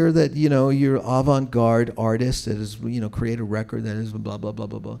says here that, you know, you're an avant-garde artist that has, you know, create a record that is blah, blah, blah,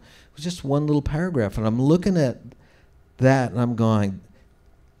 blah, blah." It was just one little paragraph. And I'm looking at that and I'm going,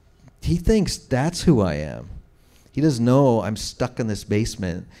 he thinks that's who I am. He doesn't know I'm stuck in this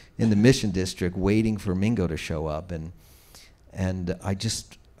basement in the Mission District waiting for Mingo to show up. And I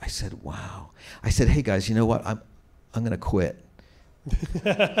said, wow. I said, "Hey guys, you know what? I'm going to quit."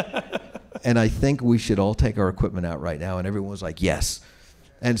 And I think we should all take our equipment out right now. And everyone was like, "Yes."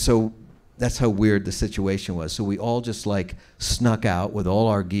 And so that's how weird the situation was. So we all just like snuck out with all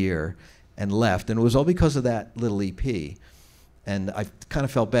our gear and left. And it was all because of that little EP. And I kind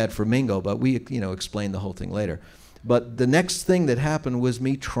of felt bad for Mingo, but we, you know, explained the whole thing later. But the next thing that happened was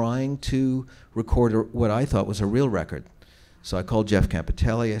me trying to record what I thought was a real record. So I called Jeff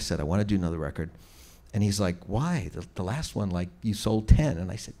Campitelli. I said, "I want to do another record." And he's like, "Why? The last one, like, you sold 10. And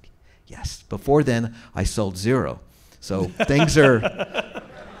I said, "Yes. Before then, I sold 0. So things they're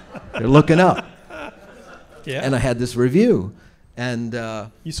looking up." Yeah. And I had this review. And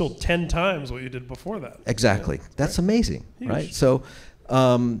you sold 10 times what you did before that. exactly. Yeah. That's amazing, Huge. right? So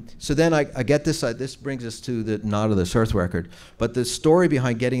then I get this. This brings us to the Not of This Earth record. But the story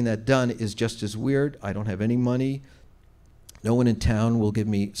behind getting that done is just as weird. I don't have any money. No one in town will give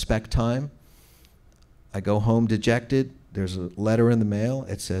me spec time. I go home dejected. There's a letter in the mail.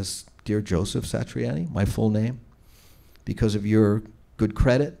 It says, "Dear Joseph Satriani," my full name. "Because of your good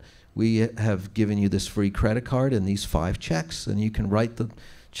credit, we have given you this free credit card and these 5 checks, and you can write the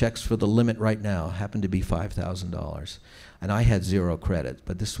checks for the limit right now. Happened to be $5,000. And I had 0 credit,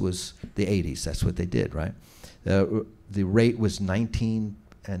 but this was the 80s. That's what they did, right? The rate was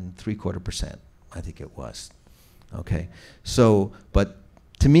 19.75%, I think it was. Okay, so, but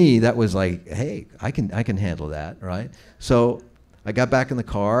to me, that was like, hey, I can handle that, right? So I got back in the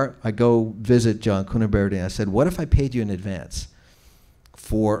car. I go visit John Kunenberg, and I said, what if I paid you in advance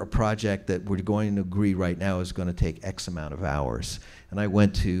for a project that we're going to agree right now is going to take X amount of hours? And I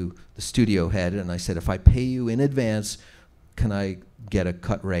went to the studio head, and I said, if I pay you in advance, can I get a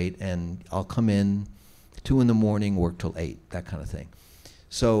cut rate? And I'll come in 2 in the morning, work till 8, that kind of thing.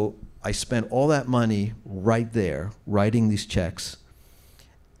 So I spent all that money right there, writing these checks,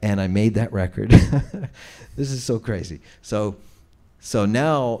 and I made that record. This is so crazy. So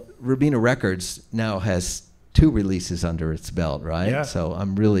now Rubina Records now has 2 releases under its belt, right? Yeah. So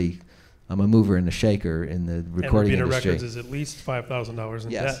I'm a mover and a shaker in the recording and Rubina industry. Records is at least $5,000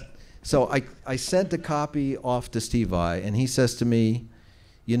 in Yes. debt. So I sent a copy off to Steve Vai, and he says to me,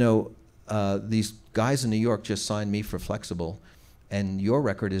 you know, these guys in New York just signed me for Flexible, and your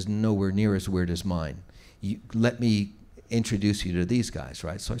record is nowhere near as weird as mine. Let me introduce you to these guys,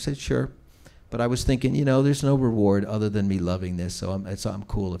 right? So I said, sure. But I was thinking, you know, there's no reward other than me loving this, so I'm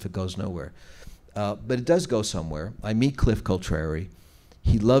cool if it goes nowhere. But it does go somewhere. I meet Cliff Coltrari.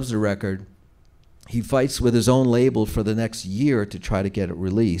 He loves the record. He fights with his own label for the next year to try to get it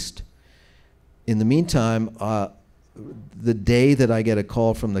released. In the meantime, the day that I get a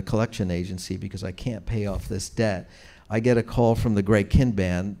call from the collection agency, because I can't pay off this debt, I get a call from the Greg Kihn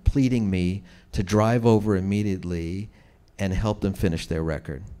Band pleading me to drive over immediately and help them finish their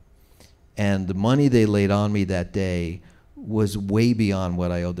record. And the money they laid on me that day was way beyond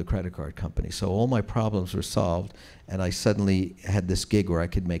what I owed the credit card company. So all my problems were solved, and I suddenly had this gig where I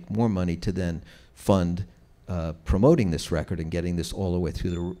could make more money to then fund promoting this record and getting this all the way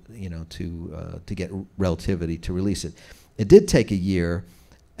through the, you know, to get Relativity to release it. It did take a year,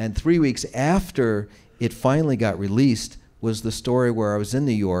 and 3 weeks after it finally got released was the story where I was in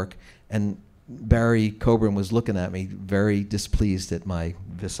New York, and Barry Coburn was looking at me very displeased at my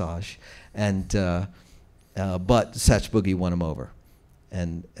visage, and but Satch Boogie won him over,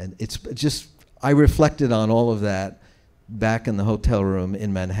 and it's just, I reflected on all of that back in the hotel room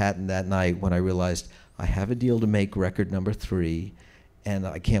in Manhattan that night when I realized I have a deal to make record number 3, and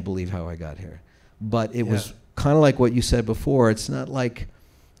I can't believe how I got here. But it was kind of like what you said before. It's not like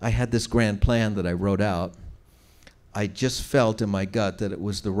I had this grand plan that I wrote out. I just felt in my gut that it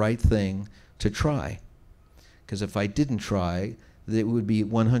was the right thing to try. Because if I didn't try, it would be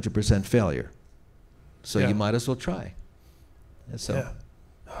 100% failure. So you might as well try. And so. Yeah.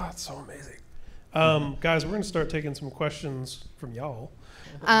 Oh, it's so amazing. Guys, we're going to start taking some questions from y'all.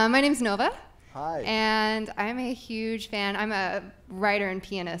 My name's Nova. Hi. And I'm a huge fan. I'm a writer and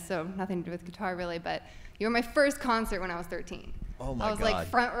pianist, so nothing to do with guitar really, but you were my first concert when I was 13. Oh my I was God. like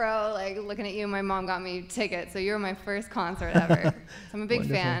front row, like looking at you. My mom got me tickets, so you were my first concert ever. So I'm a big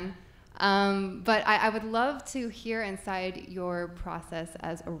fan. But I would love to hear inside your process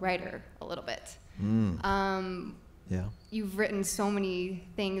as a writer a little bit. Yeah. You've written so many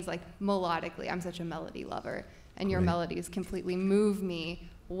things like melodically. I'm such a melody lover, and your melodies completely move me.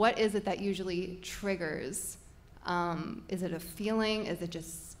 What is it that usually triggers? Is it a feeling? Is it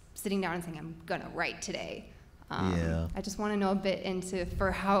just sitting down and saying, I'm gonna write today? I just want to know a bit into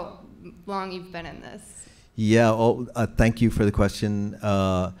for how long you've been in this. Yeah, thank you for the question.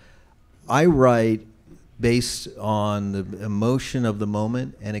 I write based on the emotion of the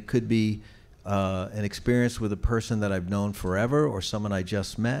moment, and it could be an experience with a person that I've known forever or someone I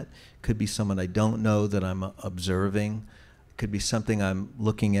just met. It could be someone I don't know that I'm observing. It could be something I'm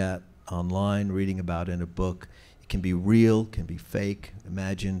looking at online, reading about in a book. It can be real, can be fake,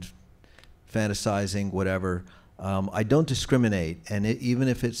 imagined, fantasizing, whatever. I don't discriminate, and even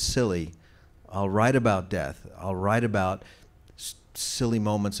if it's silly, I'll write about death. I'll write about silly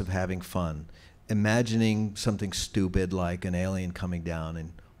moments of having fun, imagining something stupid like an alien coming down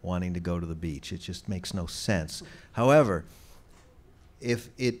and wanting to go to the beach. It just makes no sense. However, if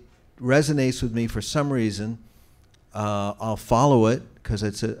it resonates with me for some reason, I'll follow it,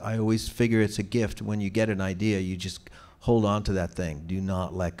 because I always figure it's a gift. When you get an idea, you just hold on to that thing. Do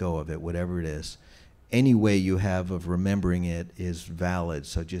not let go of it, whatever it is. Any way you have of remembering it is valid,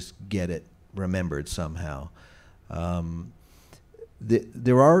 so just get it remembered somehow.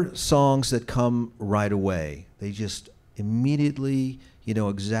 There are songs that come right away. They just immediately, you know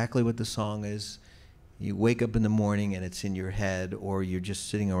exactly what the song is. You wake up in the morning and it's in your head, or you're just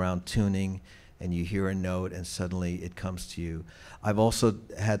sitting around tuning and you hear a note and suddenly it comes to you. I've also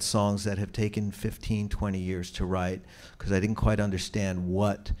had songs that have taken 15, 20 years to write because I didn't quite understand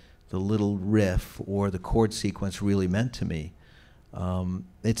what the little riff or the chord sequence really meant to me.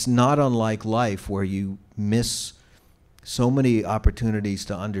 It's not unlike life, where you miss so many opportunities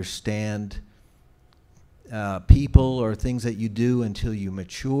to understand people or things that you do until you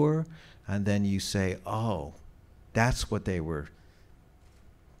mature, and then you say, oh, that's what they were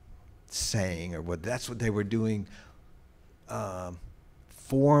saying, or that's what they were doing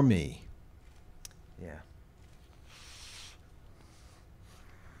for me. Yeah.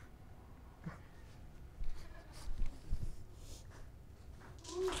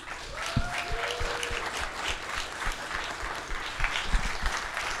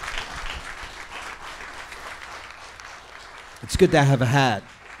 It's good to have a hat.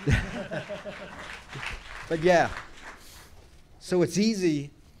 But yeah, so it's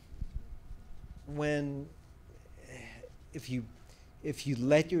easy when, if you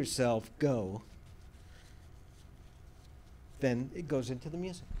let yourself go, then it goes into the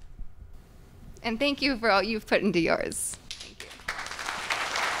music. And thank you for all you've put into yours. Thank you.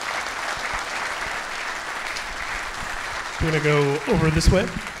 We're going to go over this way.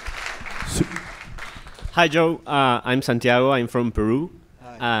 Hi, Joe. I'm Santiago. I'm from Peru.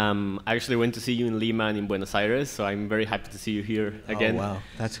 Hi. I actually went to see you in Lima and in Buenos Aires, so I'm very happy to see you here again. Oh, wow.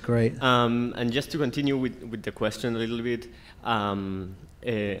 That's great. And just to continue with the question a little bit, how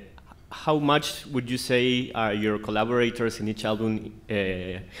much would you say your collaborators in each album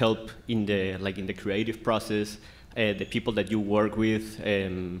help in the creative process? The people that you work with,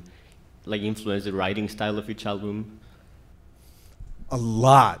 influence the writing style of each album? A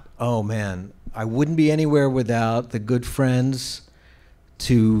lot. Oh, man. I wouldn't be anywhere without the good friends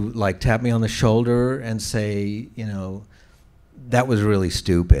to tap me on the shoulder and say, you know, that was really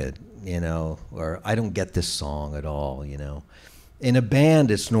stupid, you know, or I don't get this song at all, you know. In a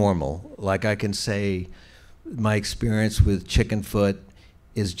band, it's normal. Like I can say my experience with Chickenfoot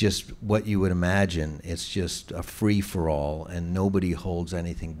is just what you would imagine. It's just a free-for-all, and nobody holds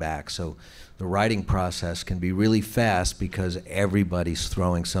anything back. So the writing process can be really fast because everybody's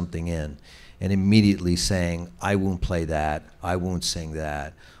throwing something in and immediately saying, I won't play that, I won't sing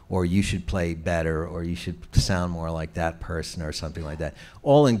that, or you should play better, or you should sound more like that person, or something like that.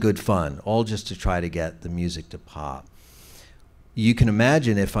 All in good fun, all just to try to get the music to pop. You can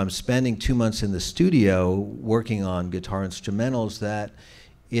imagine if I'm spending 2 months in the studio working on guitar instrumentals that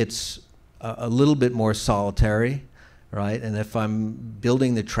it's a little bit more solitary, right? And if I'm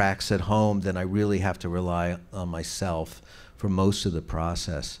building the tracks at home, then I really have to rely on myself for most of the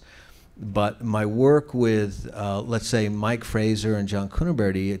process. But my work with, let's say, Mike Fraser and John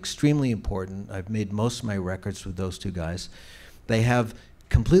Cuniberti, extremely important. I've made most of my records with those two guys. They have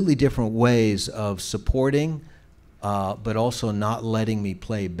completely different ways of supporting, but also not letting me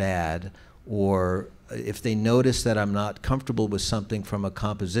play bad, or if they notice that I'm not comfortable with something from a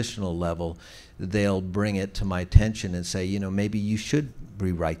compositional level, they'll bring it to my attention and say, you know, maybe you should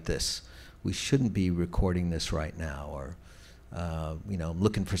rewrite this. We shouldn't be recording this right now, or you know, I'm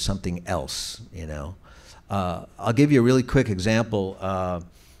looking for something else, you know. I'll give you a really quick example.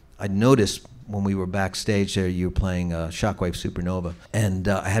 I noticed when we were backstage there, you were playing Shockwave Supernova, and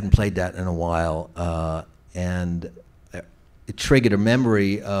I hadn't played that in a while, and it triggered a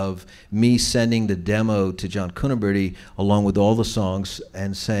memory of me sending the demo to John Cuniberti along with all the songs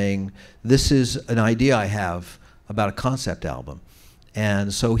and saying, this is an idea I have about a concept album.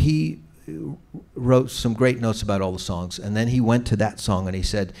 And so he wrote some great notes about all the songs, and then he went to that song and he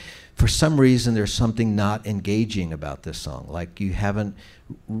said, for some reason there's something not engaging about this song, like you haven't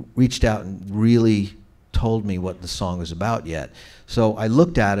reached out and really told me what the song is about yet. So I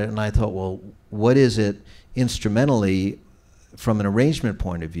looked at it and I thought, well, what is it instrumentally from an arrangement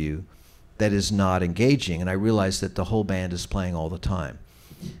point of view that is not engaging? And I realized that the whole band is playing all the time.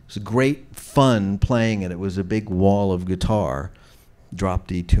 It was great fun playing it. It was a big wall of guitar, drop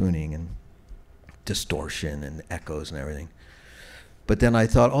D tuning and distortion and echoes and everything. But then I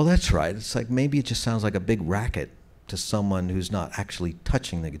thought, oh, that's right. It's like maybe it just sounds like a big racket to someone who's not actually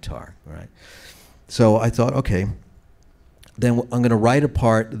touching the guitar, right? So I thought, okay, then I'm going to write a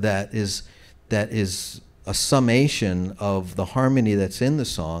part that is a summation of the harmony that's in the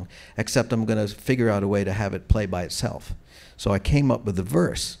song, except I'm going to figure out a way to have it play by itself. So I came up with the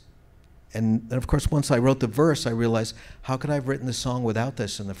verse. And then, of course, once I wrote the verse, I realized, how could I have written the song without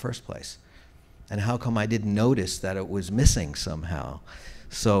this in the first place? And how come I didn't notice that it was missing somehow?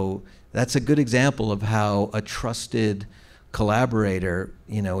 So that's a good example of how a trusted collaborator,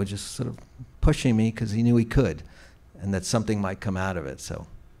 you know, was just sort of pushing me because he knew he could, and that something might come out of it. So,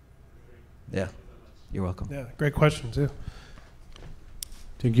 yeah, you're welcome. Yeah, great question too.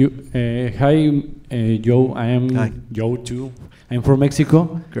 Thank you. Hi, Joe. I am Hi. Joe too. I'm from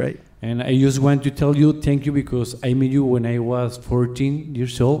Mexico. Great. And I just want to tell you thank you because I met you when I was 14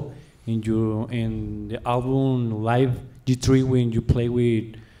 years old in the album Live G3 when you play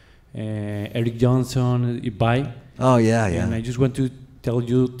with Eric Johnson, Ibai. Oh, yeah, yeah. And I just want to tell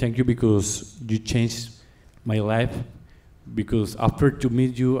you thank you because you changed my life. Because after to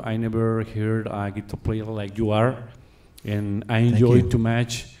meet you, I never heard a guitar player like you are. And I enjoy too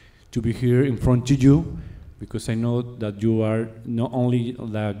much to be here in front of you because I know that you are not only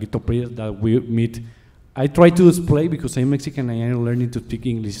the guitar player that we meet. I try to play because I'm Mexican and I'm learning to speak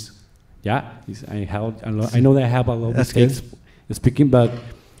English. Yeah, I know that I have a lot of mistakes speaking, but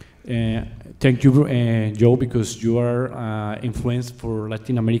thank you, Joe, because you are influenced for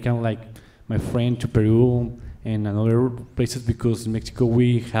Latin American, like my friend to Peru and other places, because in Mexico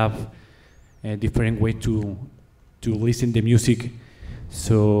we have a different way to listen to music.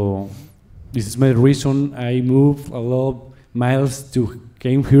 So this is my reason I moved a lot of miles to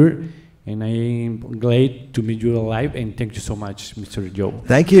came here, and I'm glad to meet you alive, and thank you so much, Mr. Joe.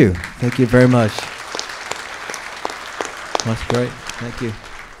 Thank you. Thank you very much. That's great. Thank you.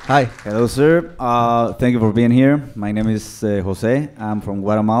 Hi. Hello, sir. Thank you for being here. My name is Jose. I'm from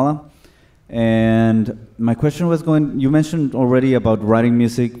Guatemala. And my question was you mentioned already about writing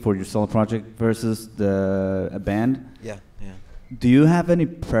music for your solo project versus a band. Yeah, yeah. Do you have any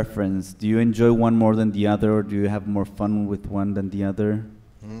preference? Do you enjoy one more than the other, or do you have more fun with one than the other?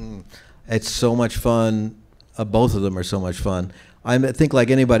 It's so much fun. Both of them are so much fun. I think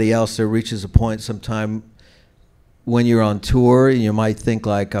like anybody else, there reaches a point sometime when you're on tour, you might think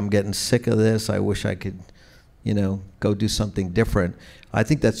like, I'm getting sick of this. I wish I could, you know, go do something different. I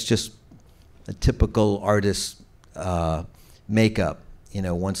think that's just a typical artist makeup. You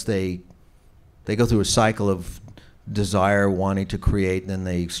know, once they go through a cycle of desire, wanting to create, and then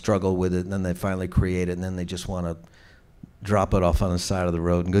they struggle with it, and then they finally create it, and then they just want to drop it off on the side of the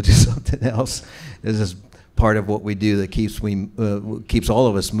road and go do something else. This is part of what we do that keeps all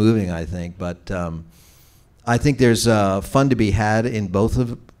of us moving, I think. But I think there's fun to be had in both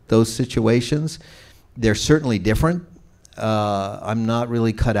of those situations. They're certainly different. I'm not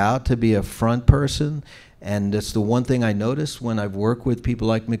really cut out to be a front person, and it's the one thing I noticed when I've worked with people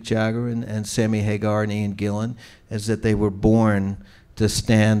like Mick Jagger and Sammy Hagar and Ian Gillan, is that they were born to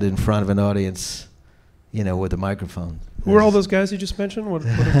stand in front of an audience, you know, with a microphone. Who are all those guys you just mentioned? What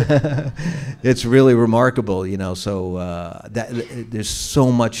It's really remarkable, you know. So there's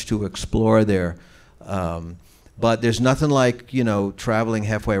so much to explore there. But there's nothing like, you know, traveling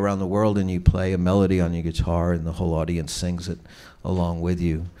halfway around the world and you play a melody on your guitar and the whole audience sings it along with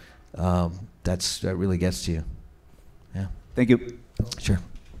you. That really gets to you. Yeah. Thank you. Sure.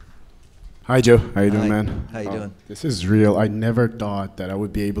 Hi, Joe. How you doing, Hi. man? How you doing? This is real. I never thought that I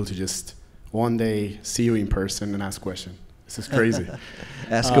would be able to just one day see you in person and ask questions. This is crazy.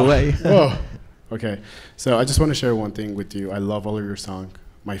 Ask away. Oh, okay. So I just want to share one thing with you. I love all of your songs.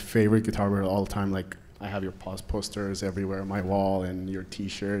 My favorite guitar player of all time. Like, I have your posters everywhere on my wall and your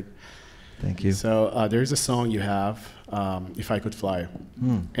T-shirt. Thank you. So there's a song you have, "If I Could Fly,"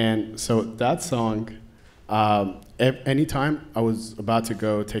 and so that song. Anytime I was about to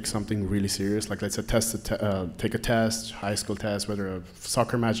go take something really serious, like let's say take a test, high school test, whether a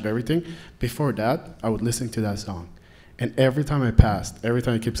soccer match and everything, before that, I would listen to that song. And every time I passed, every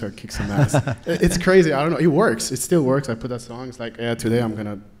time it kicks some ass. It's crazy, I don't know, it works, it still works. I put that song, it's like, yeah, today I'm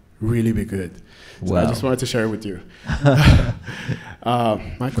gonna really be good. So wow. I just wanted to share it with you.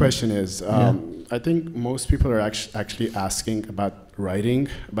 My question is, I think most people are actually asking about writing,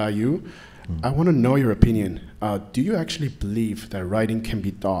 about you. I want to know your opinion. Do you actually believe that writing can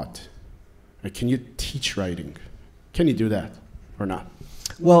be taught? Like, can you teach writing? Can you do that or not?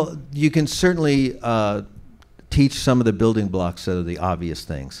 Well, you can certainly teach some of the building blocks that are the obvious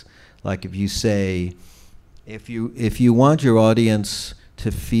things. Like if you say, if you want your audience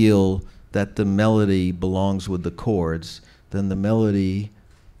to feel that the melody belongs with the chords, then the melody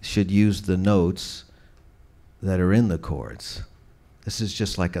should use the notes that are in the chords. This is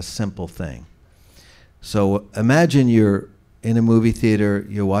just like a simple thing. So imagine you're in a movie theater,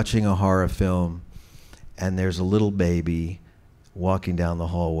 you're watching a horror film, and there's a little baby walking down the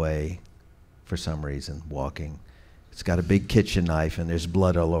hallway for some reason, walking. It's got a big kitchen knife and there's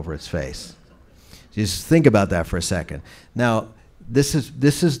blood all over its face. Just think about that for a second. Now, this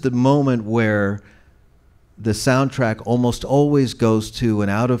is the moment where the soundtrack almost always goes to an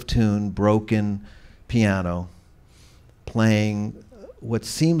out-of-tune, broken piano playing what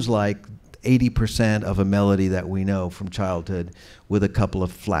seems like 80% of a melody that we know from childhood with a couple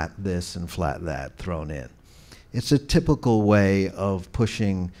of flat this and flat that thrown in. It's a typical way of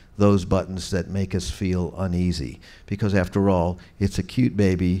pushing those buttons that make us feel uneasy, because after all, it's a cute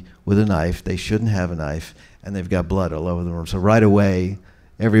baby with a knife. They shouldn't have a knife, and they've got blood all over the room. So right away,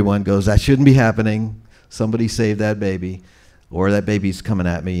 everyone goes, that shouldn't be happening. Somebody save that baby, or that baby's coming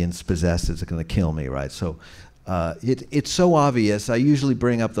at me and it's possessed, it's going to kill me, right? So it's so obvious. I usually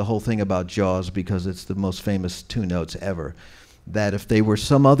bring up the whole thing about Jaws because it's the most famous two notes ever, that if they were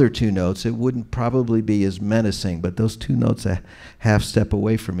some other two notes, it wouldn't probably be as menacing, but those two notes a half step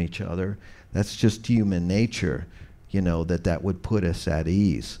away from each other, that's just human nature, you know, that would put us at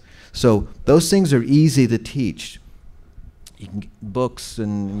ease. So those things are easy to teach. You can get books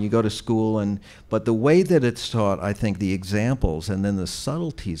and you go to school, but the way that it's taught, I think the examples and then the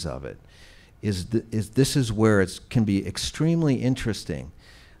subtleties of it this is where it can be extremely interesting.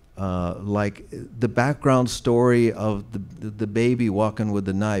 Like the background story of the baby walking with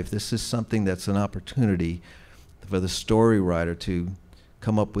the knife, this is something that's an opportunity for the story writer to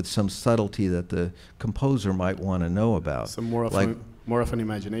come up with some subtlety that the composer might want to know about. So more of an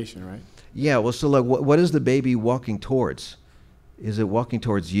imagination, right? Yeah, well, so like what is the baby walking towards? Is it walking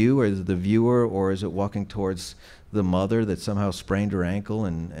towards you, or is it the viewer, or is it walking towards the mother that somehow sprained her ankle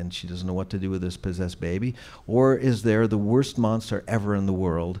and she doesn't know what to do with this possessed baby? Or is there the worst monster ever in the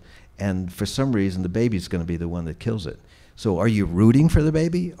world, and for some reason the baby's going to be the one that kills it? So are you rooting for the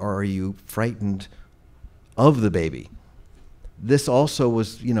baby, or are you frightened of the baby? This also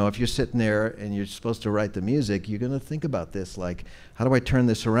was, you know, if you're sitting there and you're supposed to write the music, you're going to think about this, like, how do I turn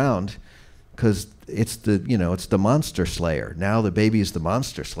this around? Because it's the monster slayer. Now the baby is the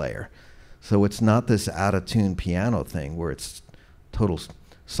monster slayer. So it's not this out-of-tune piano thing where it's total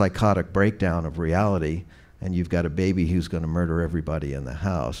psychotic breakdown of reality and you've got a baby who's going to murder everybody in the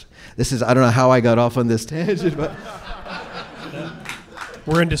house. This is, I don't know how I got off on this tangent, but...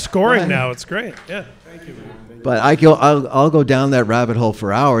 We're into scoring now. It's great. Yeah. Thank you. But I'll go down that rabbit hole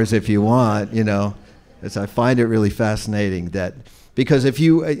for hours if you want, you know. As I find it really fascinating that... Because if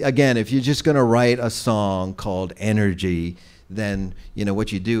you're just going to write a song called Energy, then, you know,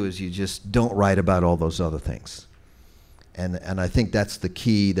 what you do is you just don't write about all those other things. And I think that's the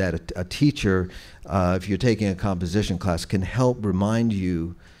key, that a teacher, if you're taking a composition class, can help remind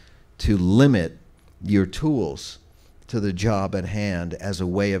you to limit your tools to the job at hand as a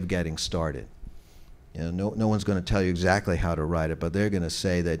way of getting started. You know, no one's going to tell you exactly how to write it, but they're going to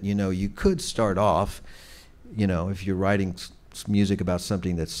say that, you know, you could start off, you know, if you're writing music about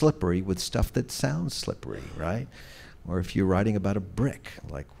something that's slippery, with stuff that sounds slippery, right? Or if you're writing about a brick,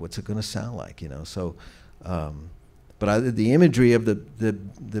 like, what's it going to sound like, you know? So, but the imagery of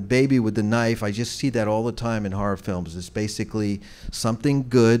the baby with the knife, I just see that all the time in horror films. It's basically something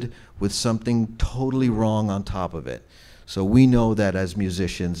good with something totally wrong on top of it. So we know that as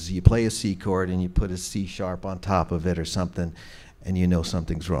musicians, you play a C chord and you put a C sharp on top of it or something, and you know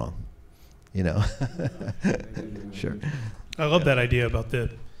something's wrong, you know? Sure. I love that idea about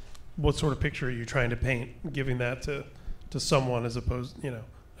what sort of picture are you trying to paint, giving that to someone as opposed, you know,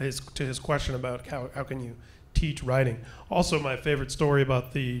 to his question about how can you teach writing. Also, my favorite story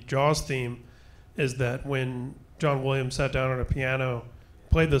about the Jaws theme is that when John Williams sat down on a piano,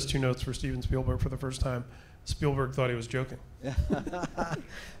 played those two notes for Steven Spielberg for the first time, Spielberg thought he was joking.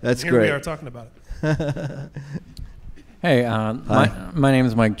 That's Here great. we are talking about it. Hey, my name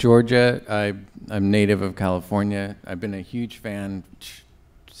is Mike Georgia. I'm native of California. I've been a huge fan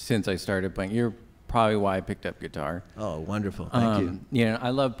since I started playing. You're probably why I picked up guitar. Oh, wonderful. Thank you. You know, I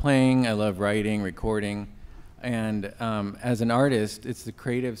love playing. I love writing, recording. And as an artist, it's the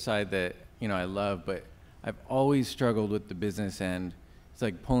creative side that, you know, I love. But I've always struggled with the business end. It's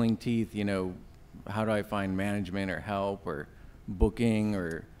like pulling teeth, you know, how do I find management or help or booking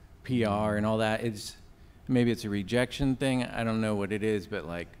or PR and all that? Maybe it's a rejection thing. I don't know what it is, but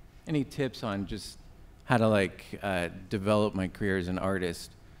like any tips on just how to like develop my career as an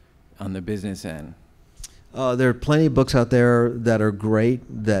artist on the business end? There are plenty of books out there that are great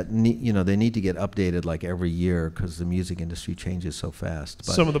that they need to get updated like every year because the music industry changes so fast.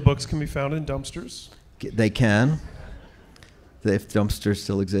 But some of the books can be found in dumpsters. They can, if dumpsters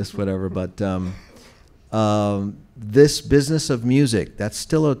still exist, whatever. But This Business of Music. That's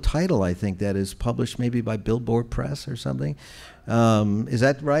still a title, I think, that is published maybe by Billboard Press or something. Is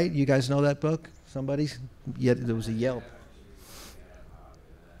that right? You guys know that book? Somebody? Yeah, there was a yelp.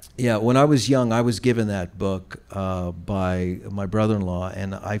 Yeah, when I was young, I was given that book by my brother-in-law,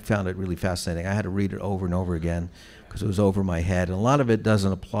 and I found it really fascinating. I had to read it over and over again because it was over my head. And a lot of it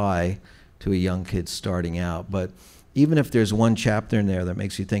doesn't apply to a young kid starting out. But even if there's one chapter in there that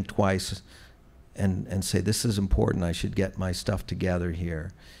makes you think twice and say, this is important, I should get my stuff together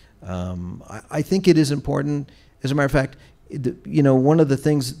here. I think it is important. As a matter of fact, you know, one of the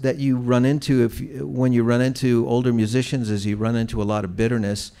things that you run into when you run into older musicians is you run into a lot of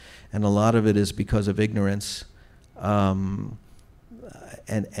bitterness, and a lot of it is because of ignorance. And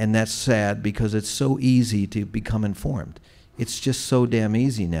that's sad because it's so easy to become informed. It's just so damn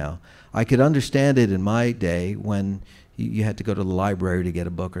easy now. I could understand it in my day when you had to go to the library to get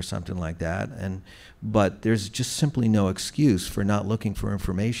a book or something like that, but there's just simply no excuse for not looking for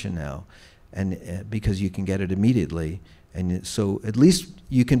information now, and because you can get it immediately. And so at least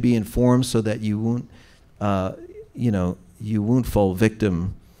you can be informed so that you won't, you know, you won't fall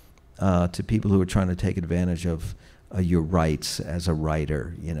victim to people who are trying to take advantage of your rights as a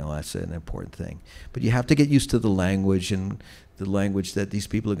writer. You know, that's an important thing. But you have to get used to the language and the language that these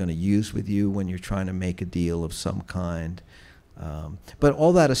people are going to use with you when you're trying to make a deal of some kind. But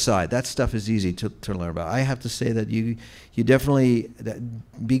all that aside, that stuff is easy to learn about. I have to say that you definitely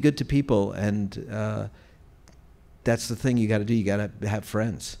be good to people, and that's the thing you got to do. You got to have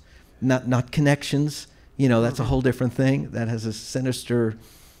friends, not connections. You know, that's a whole different thing. That has a sinister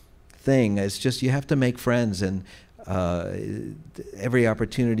thing. It's just you have to make friends, and every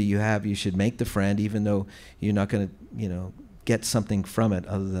opportunity you have, you should make the friend, even though you're not going to, you know, get something from it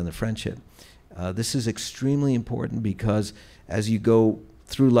other than the friendship. This is extremely important because as you go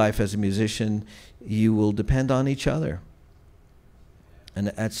through life as a musician, you will depend on each other, and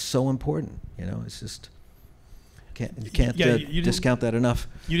that's so important. You know, it's just. You can't discount that enough.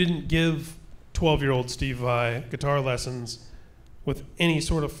 You didn't give 12-year-old Steve Vai guitar lessons with any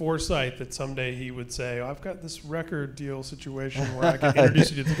sort of foresight that someday he would say, oh, I've got this record deal situation where I can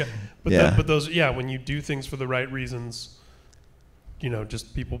introduce you to the guy. But those, when you do things for the right reasons, you know,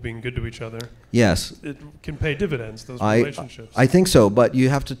 just people being good to each other. Yes. It can pay dividends, those relationships. I think so, but you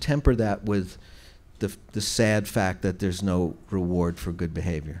have to temper that with the sad fact that there's no reward for good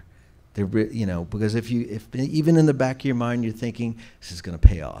behavior. You know, because if even in the back of your mind you're thinking this is going to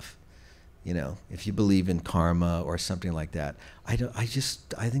pay off, you know, if you believe in karma or something like that, I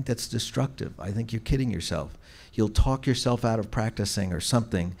think that's destructive. I think you're kidding yourself. You'll talk yourself out of practicing or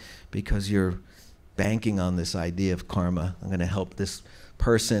something because you're banking on this idea of karma. I'm going to help this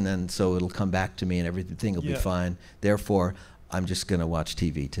person, and so it'll come back to me, and everything will be fine. Therefore, I'm just going to watch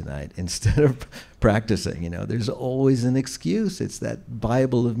TV tonight instead of practicing. You know, there's always an excuse. It's that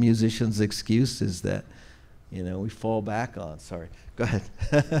Bible of musicians' excuses that, you know, we fall back on. Sorry. Go ahead.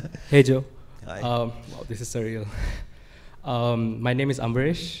 Hey, Joe. Hi. Wow, this is surreal. My name is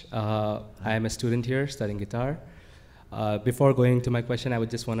Ambrish. I am a student here studying guitar. Before going to my question, I would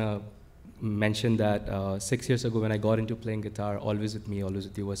just want to mention that 6 years ago when I got into playing guitar, Always With Me, Always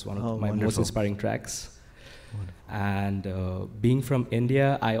With You was one of my most inspiring tracks. And being from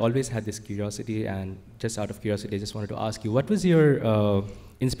India, I always had this curiosity, and just out of curiosity, I just wanted to ask you, what was your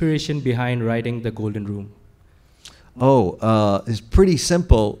inspiration behind writing The Golden Room? It's pretty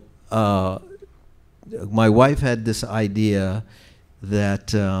simple. My wife had this idea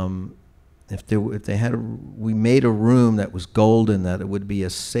that we made a room that was golden, that it would be a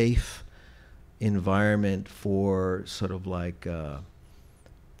safe environment for sort of like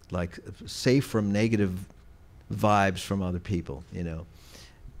safe from negative vibes from other people, you know.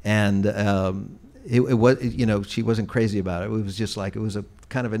 And it was, you know, she wasn't crazy about it. It was just like, it was a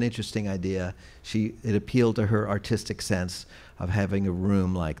kind of an interesting idea. It appealed to her artistic sense of having a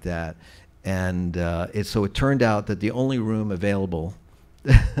room like that. And so it turned out that the only room available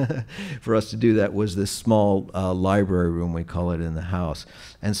for us to do that was this small library room, we call it, in the house.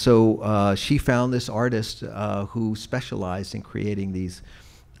 And so she found this artist who specialized in creating these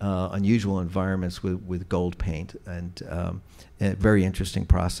unusual environments with gold paint, and a very interesting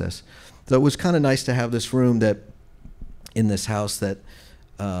process. So it was kind of nice to have this room that, in this house that,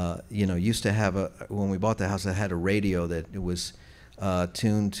 you know, used to have when we bought the house, it had a radio that it was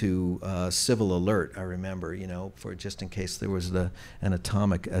tuned to civil alert, I remember, you know, for just in case there was an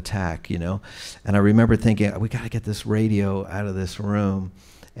atomic attack, you know. And I remember thinking, we got to get this radio out of this room.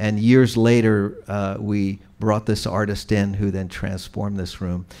 And years later, we brought this artist in who then transformed this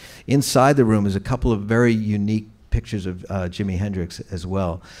room. Inside the room is a couple of very unique pictures of Jimi Hendrix as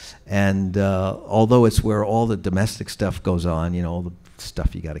well. And although it's where all the domestic stuff goes on, you know, all the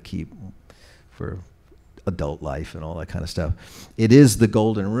stuff you got to keep for adult life and all that kind of stuff, it is the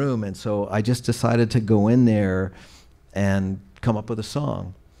golden room. And so I just decided to go in there and come up with a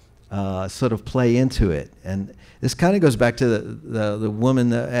song, sort of play into it. And this kind of goes back to the woman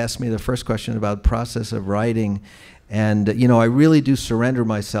that asked me the first question about the process of writing. And you know, I really do surrender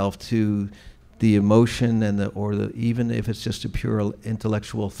myself to the emotion and even if it's just a pure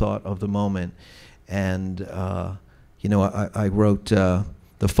intellectual thought of the moment. And you know, I wrote the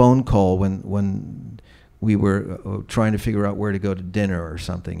phone call when we were trying to figure out where to go to dinner or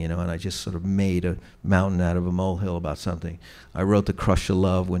something, you know, and I just sort of made a mountain out of a molehill about something. I wrote the Crush of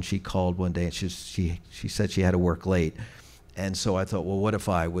Love when she called one day, and she said she had to work late. And so I thought, well, what if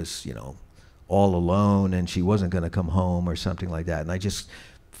I was, you know, all alone and she wasn't going to come home or something like that. And I just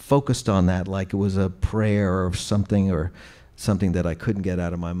focused on that like it was a prayer or something that I couldn't get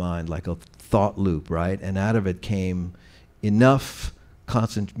out of my mind, like a thought loop, right? And out of it came enough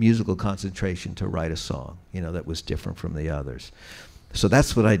musical concentration to write a song, you know, that was different from the others. So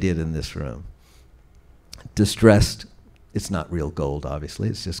that's what I did in this room. Distressed. It's not real gold, obviously.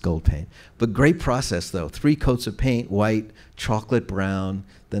 It's just gold paint. But great process, though. 3 coats of paint, white, chocolate brown,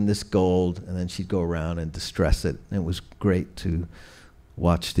 then this gold, and then she'd go around and distress it. And it was great to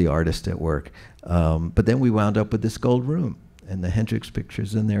watch the artist at work. But then we wound up with this gold room, and the Hendrix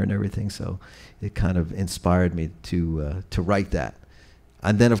pictures in there and everything. So it kind of inspired me to write that.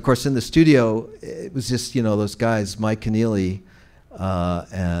 And then, of course, in the studio, it was just, you know, those guys, Mike Keneally,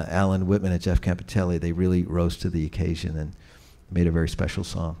 Alan Whitman, and Jeff Campitelli, they really rose to the occasion and made a very special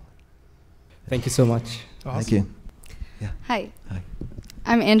song. Thank you so much. Awesome. Thank you. Yeah. Hi. Hi.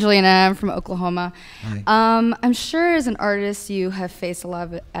 I'm Angelina. I'm from Oklahoma. Hi. I'm sure as an artist you have faced a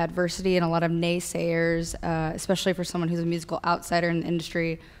lot of adversity and a lot of naysayers, especially for someone who's a musical outsider in the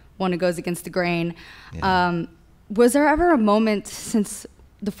industry, one who goes against the grain. Yeah. Was there ever a moment since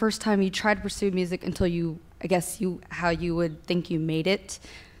the first time you tried to pursue music until you, I guess how you would think you made it,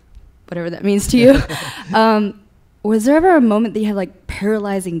 whatever that means to you, was there ever a moment that you had like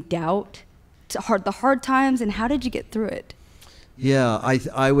paralyzing doubt, the hard times, and how did you get through it? Yeah,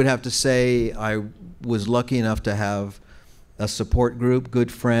 I would have to say I was lucky enough to have a support group,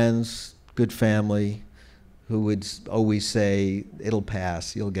 good friends, good family, who would always say, it'll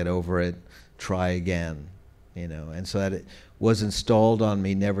pass, you'll get over it, try again, you know. And so that it was installed on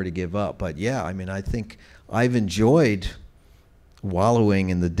me never to give up. But yeah, I mean, I think I've enjoyed wallowing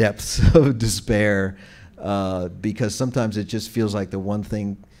in the depths of despair because sometimes it just feels like the one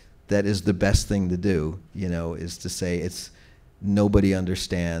thing that is the best thing to do, you know, is to say nobody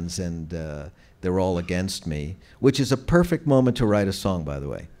understands and they're all against me, which is a perfect moment to write a song, by the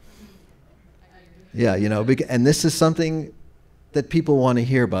way. Yeah, you know, and this is something that people want to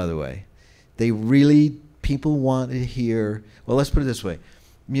hear, by the way. People want to hear, well, let's put it this way.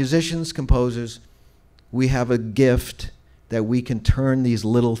 Musicians, composers, we have a gift that we can turn these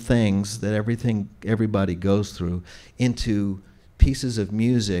little things that everybody goes through into pieces of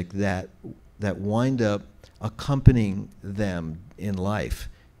music that wind up accompanying them in life.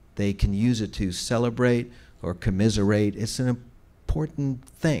 They can use it to celebrate or commiserate. It's an important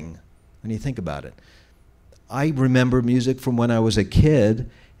thing when you think about it. I remember music from when I was a kid,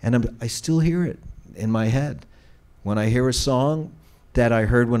 and I still hear it in my head. When I hear a song that I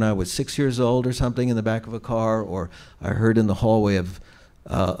heard when I was 6 years old or something in the back of a car, or I heard in the hallway of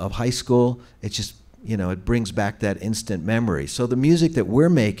high school, it just, you know, it brings back that instant memory. So the music that we're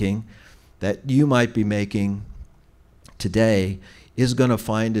making, that you might be making today, is going to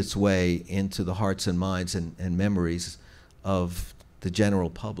find its way into the hearts and minds and memories of the general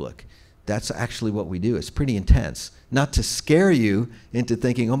public. That's actually what we do. It's pretty intense. Not to scare you into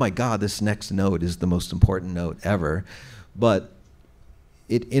thinking, oh my God, this next note is the most important note ever, but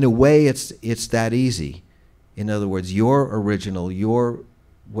in a way, it's that easy. In other words, your original,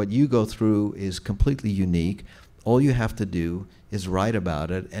 what you go through is completely unique. All you have to do is write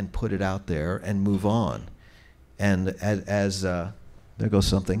about it and put it out there and move on. And there goes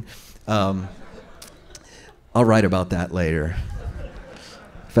something. I'll write about that later.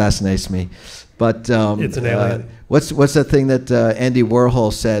 Fascinates me. But it's an alien. What's that thing that Andy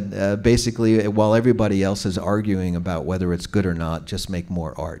Warhol said? Basically, while everybody else is arguing about whether it's good or not, just make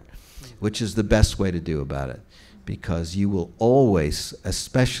more art, which is the best way to do about it, because you will always,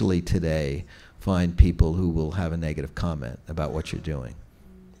 especially today, find people who will have a negative comment about what you're doing.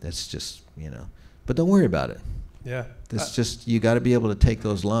 That's just, you know. But don't worry about it. Yeah. It's just, you got to be able to take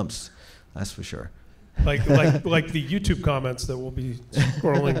those lumps. That's for sure. like the YouTube comments that will be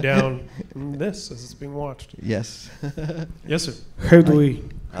scrolling down in this as it's being watched. Yes. Yes, sir. How are you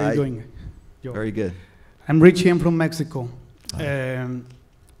doing? Very good. I'm Richie. I'm from Mexico.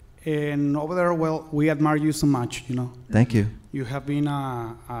 And over there, well, we admire you so much, you know. Thank you. You have been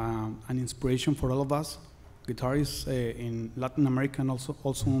an inspiration for all of us, guitarists in Latin America and also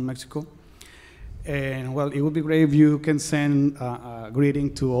in Mexico. And well, it would be great if you can send a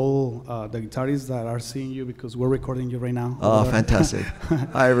greeting to all the guitarists that are seeing you, because we're recording you right now. Oh, fantastic.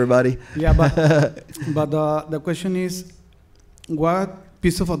 Hi, everybody. Yeah, but the question is, what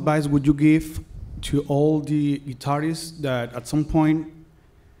piece of advice would you give to all the guitarists that at some point,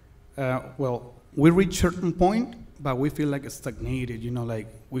 well, we reach a certain point, but we feel like it's stagnated, you know, like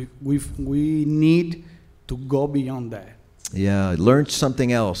we need to go beyond that. Yeah, learn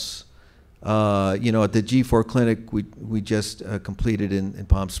something else. You know, at the G4 clinic we just completed in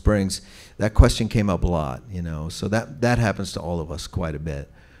Palm Springs, that question came up a lot, you know, so that happens to all of us quite a bit.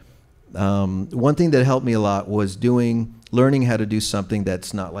 One thing that helped me a lot was learning how to do something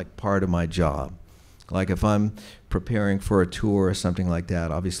that's not like part of my job. Like if I'm preparing for a tour or something like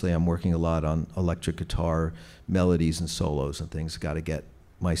that, obviously I'm working a lot on electric guitar melodies and solos and things. Got to get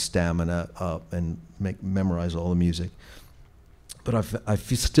my stamina up and memorize all the music. But I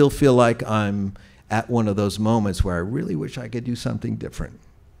still feel like I'm at one of those moments where I really wish I could do something different.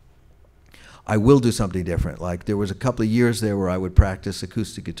 I will do something different. Like there was a couple of years there where I would practice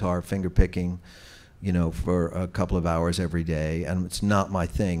acoustic guitar, finger picking, you know, for a couple of hours every day, and it's not my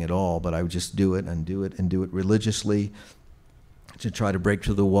thing at all, but I would just do it and do it and do it religiously to try to break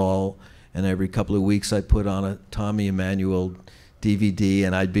through the wall. And every couple of weeks I'd put on a Tommy Emmanuel DVD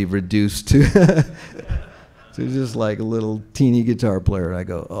and I'd be reduced to to just like a little teeny guitar player. And I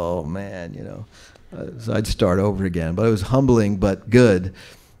go, oh man, you know. So I'd start over again. But it was humbling but good,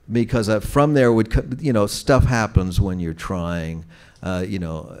 because from there you know, stuff happens when you're trying. You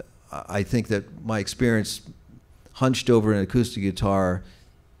know, I think that my experience hunched over an acoustic guitar,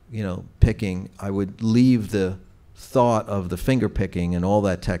 you know, picking, I would leave the thought of the finger picking and all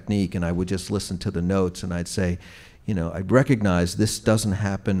that technique, and I would just listen to the notes, and I'd say, you know, I'd recognize this doesn't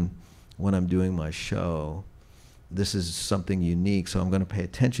happen when I'm doing my show. This is something unique, so I'm going to pay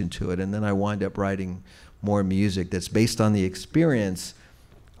attention to it. And then I wind up writing more music that's based on the experience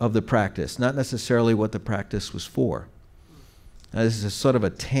of the practice, not necessarily what the practice was for. Now, this is a sort of a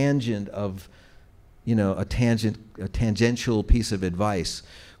tangent of, you know, a tangential piece of advice,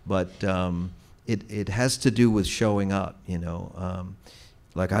 but it has to do with showing up, you know.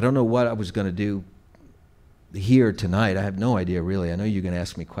 Like, I don't know what I was going to do here tonight. I have no idea, really. I know you're going to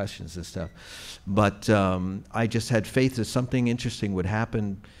ask me questions and stuff. But I just had faith that something interesting would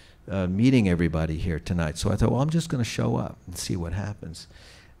happen meeting everybody here tonight. So I thought, well, I'm just going to show up and see what happens.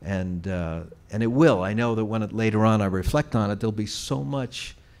 And it will. I know that when later on I reflect on it, there'll be so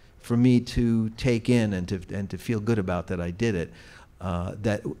much for me to take in and to feel good about that I did it.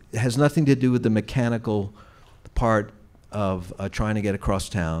 That has nothing to do with the mechanical part of trying to get across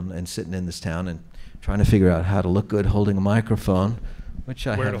town and sitting in this town and trying to figure out how to look good holding a microphone, which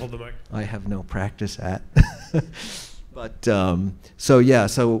I have no practice at. But so yeah,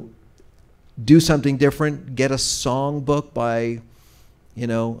 so do something different. Get a song book by, you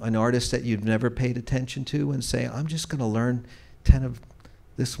know, an artist that you've never paid attention to, and say, I'm just going to learn 10 of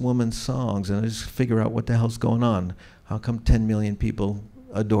this woman's songs and just figure out what the hell's going on. How come 10 million people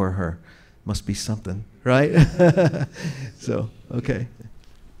adore her? Must be something, right? So, okay.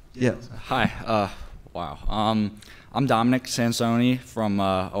 Yeah. Hi. Wow. I'm Dominic Sansoni from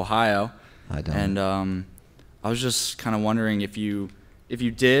Ohio. Hi, Dominic. And I was just kind of wondering if you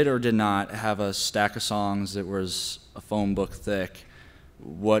did or did not have a stack of songs that was a phone book thick.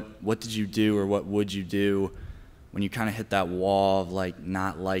 What did you do, or what would you do when you kind of hit that wall of like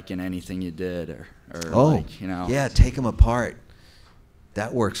not liking anything you did, or like, you know? Yeah, take them apart.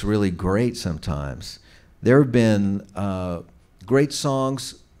 That works really great sometimes. There have been great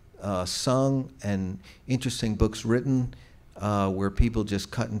songs sung and interesting books written where people just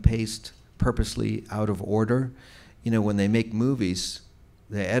cut and paste purposely out of order. You know, when they make movies,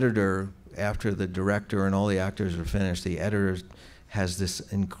 the editor, after the director and all the actors are finished, the editor has this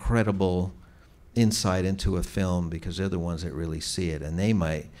incredible insight into a film, because they're the ones that really see it. And they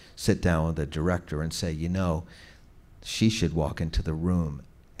might sit down with the director and say, you know, she should walk into the room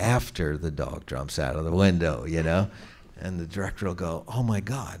after the dog jumps out of the window, you know? And the director will go, oh my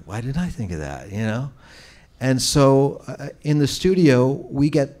God, why didn't I think of that, you know? And so in the studio, we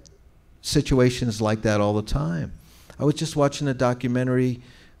get situations like that all the time. I was just watching a documentary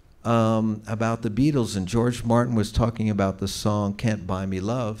about the Beatles, and George Martin was talking about the song Can't Buy Me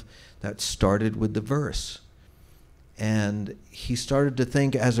Love, that started with the verse. And he started to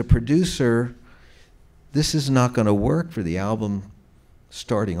think, as a producer, this is not going to work for the album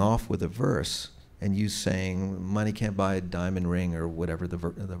starting off with a verse and you saying, money can't buy a diamond ring, or whatever the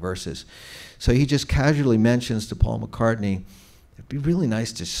verse is. So he just casually mentions to Paul McCartney, it'd be really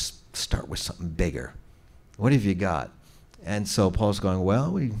nice to start with something bigger. What have you got? And so Paul's going,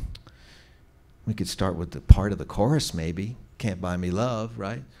 well, we could start with the part of the chorus maybe, Can't Buy Me Love,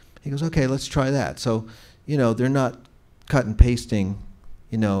 right? He goes, okay, let's try that. So, you know, they're not cut and pasting,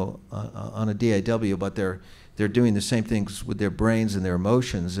 you know, on a DAW, but they're doing the same things with their brains and their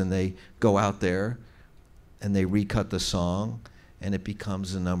emotions, and they go out there and they recut the song, and it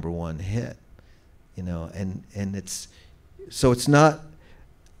becomes a #1 hit, you know, and it's, so it's not,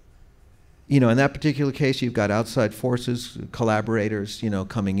 you know, in that particular case, you've got outside forces, collaborators, you know,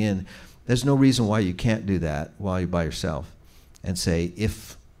 coming in. There's no reason why you can't do that while you're by yourself and say,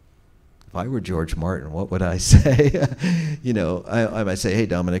 if I were George Martin, what would I say? You know, I might say, hey,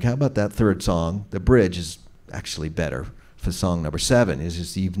 Dominic, how about that third song? The bridge is actually better for song number 7. It's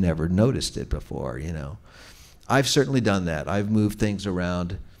just you've never noticed it before, you know. I've certainly done that. I've moved things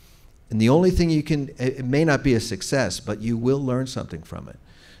around. And the only thing you can, it may not be a success, but you will learn something from it.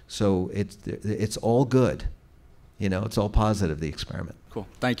 So it's all good. You know, it's all positive, the experiment. Cool.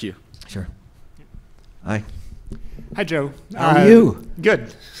 Thank you. Sure. Hi. Hi, Joe. How are you?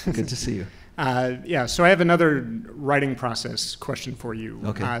 Good. Good to see you. Yeah, so I have another writing process question for you.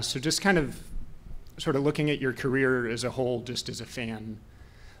 Okay. So just kind of sort of looking at your career as a whole, just as a fan,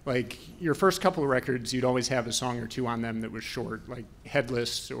 like your first couple of records, you'd always have a song or two on them that was short, like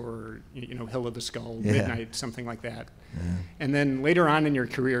Headless or, you know, Hill of the Skull, Yeah. Midnight, something like that. Yeah. And then later on in your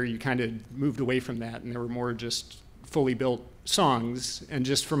career, you kind of moved away from that, and there were more just fully built songs. And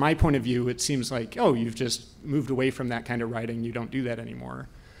just from my point of view, it seems like, oh, you've just moved away from that kind of writing. You don't do that anymore.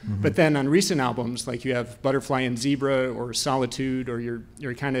 Mm-hmm. But then on recent albums, like you have Butterfly and Zebra or Solitude, or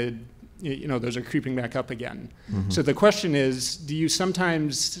you're kind of, you know, those are creeping back up again. Mm-hmm. So the question is, do you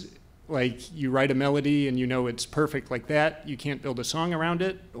sometimes, like, you write a melody and you know it's perfect like that, you can't build a song around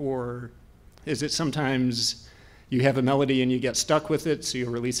it? Or is it sometimes you have a melody and you get stuck with it, so you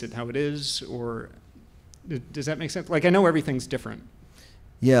release it how it is? Or does that make sense? Like, I know everything's different.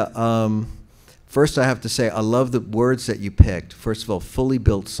 Yeah. First, I have to say, I love the words that you picked. First of all, fully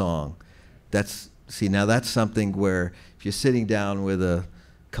built song. Now that's something where if you're sitting down with a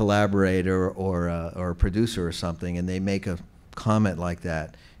collaborator or a producer or something, and they make a comment like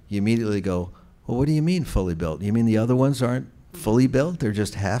that, you immediately go, well, what do you mean fully built? You mean the other ones aren't fully built? They're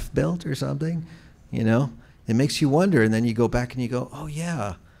just half built or something? You know? It makes you wonder, and then you go back and you go, oh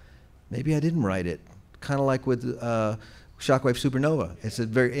yeah, maybe I didn't write it. Kind of like with Shockwave Supernova. It's a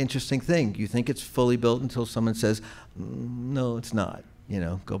very interesting thing. You think it's fully built until someone says, no, it's not. You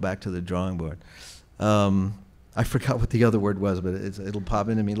know, go back to the drawing board. I forgot what the other word was, but it'll pop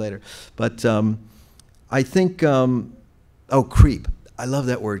into me later. But I think, creep. I love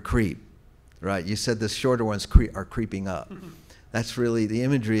that word, creep. Right? You said the shorter ones are creeping up. Mm-hmm. That's really, the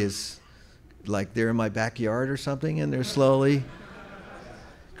imagery is like they're in my backyard or something, and they're slowly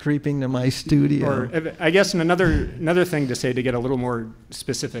creeping to my studio. Or I guess another thing to say, to get a little more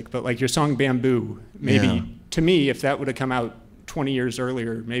specific, but like your song Bamboo, maybe to me, if that would have come out 20 years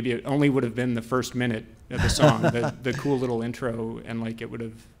earlier, maybe it only would have been the first minute of the song, the cool little intro, and like it would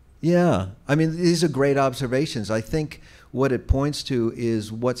have. Yeah, I mean, these are great observations. I think what it points to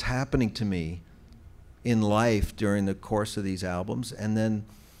is what's happening to me in life during the course of these albums, and then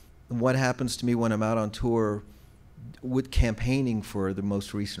what happens to me when I'm out on tour with campaigning for the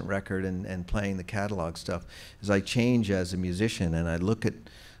most recent record and playing the catalog stuff. Is I change as a musician, and I look at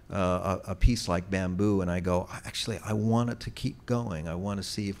a piece like Bamboo, and I go, actually, I want it to keep going. I want to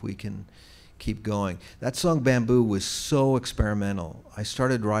see if we can keep going. That song Bamboo was so experimental. I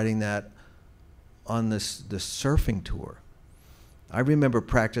started writing that on the surfing tour. I remember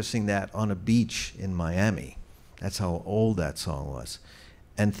practicing that on a beach in Miami. That's how old that song was.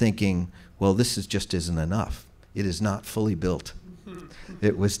 And thinking, well, this just isn't enough. It is not fully built.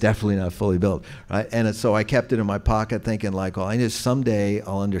 It was definitely not fully built, right? And so I kept it in my pocket thinking like, well, I know someday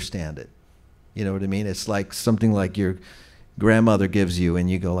I'll understand it. You know what I mean? It's like something like your grandmother gives you, and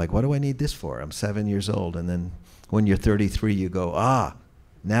you go like, what do I need this for? I'm 7 years old. And then when you're 33, you go,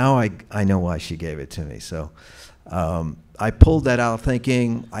 now I know why she gave it to me. So I pulled that out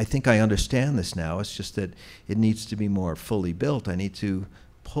thinking, I think I understand this now. It's just that it needs to be more fully built. I need to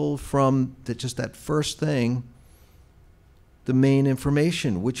pull from just that first thing the main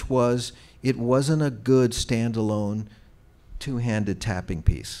information, which was it wasn't a good standalone two-handed tapping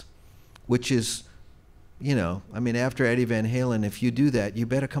piece, which is you know, I mean, after Eddie Van Halen, if you do that, you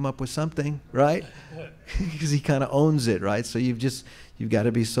better come up with something, right? Because he kind of owns it, right? So you've got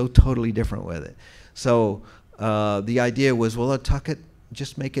to be so totally different with it. So the idea was, well, tuck it,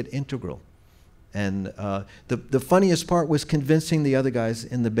 just make it integral. And the funniest part was convincing the other guys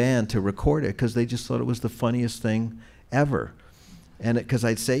in the band to record it, because they just thought it was the funniest thing ever. And because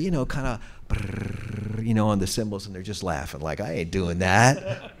I'd say, you know, kind of, you know, on the cymbals, and they're just laughing like, I ain't doing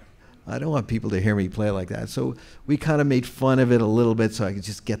that. I don't want people to hear me play like that. So we kind of made fun of it a little bit so I could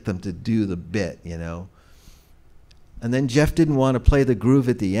just get them to do the bit, you know. And then Jeff didn't want to play the groove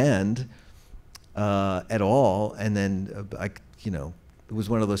at the end at all. And then, you know, it was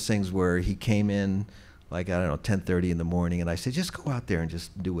one of those things where he came in like, I don't know, 10:30 in the morning, and I said, just go out there and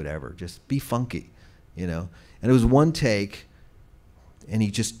just do whatever. Just be funky, you know. And it was one take, and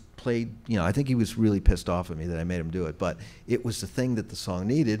he just played, you know, I think he was really pissed off at me that I made him do it, but it was the thing that the song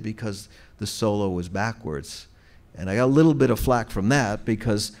needed because the solo was backwards. And I got a little bit of flack from that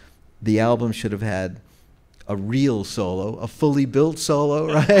because the album should have had a real solo, a fully built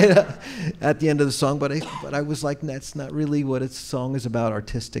solo, right, at the end of the song. But I was like, that's not really what a song is about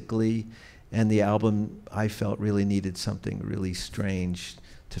artistically. And the album, I felt, really needed something really strange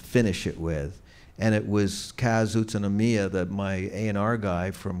to finish it with. And it was Kaz Utsunomiya, my A&R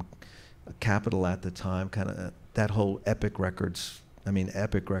guy from Capitol at the time, kind of that whole Epic Records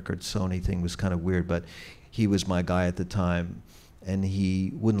Sony thing was kind of weird, but he was my guy at the time, and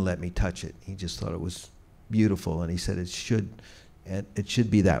he wouldn't let me touch it. He just thought it was beautiful, and he said it should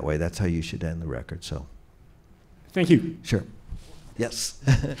be that way. That's how you should end the record. So, thank you. Sure. Yes.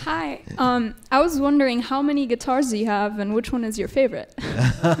 Hi. I was wondering, how many guitars do you have, and which one is your favorite?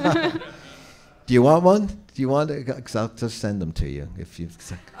 Do you want one? Do you want it? Because I'll just send them to you if you.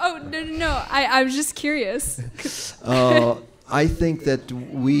 Oh no! I was just curious. I think that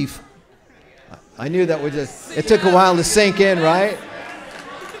I knew that would just. It took a while to sink in, right?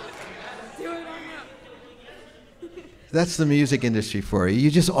 That's the music industry for you.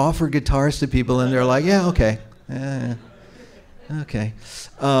 You just offer guitars to people, and they're like, "Yeah, okay, okay."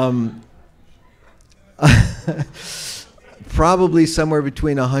 Probably somewhere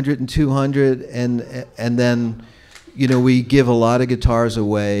between 100 and 200, and then, you know, we give a lot of guitars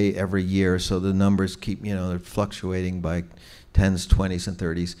away every year, so the numbers keep, you know, they're fluctuating by 10s, 20s, and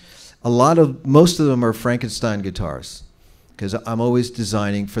 30s. Most of them are Frankenstein guitars, because I'm always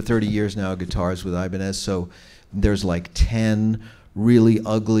designing for 30 years now guitars with Ibanez, so there's like 10 really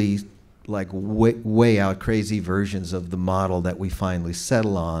ugly, like way out crazy versions of the model that we finally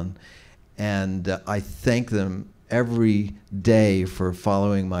settle on, and I thank them every day for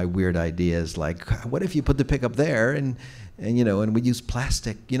following my weird ideas, like, what if you put the pickup there, and you know, and we use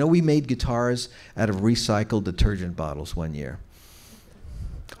plastic. You know, we made guitars out of recycled detergent bottles one year.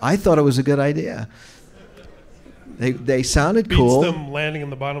 I thought it was a good idea. They sounded cool. Beats them landing in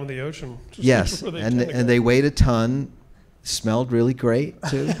the bottom of the ocean. Yes, and they weighed a ton, smelled really great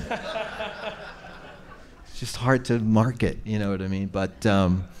too. It's just hard to market, you know what I mean? But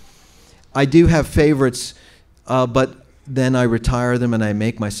I do have favorites. But then I retire them and I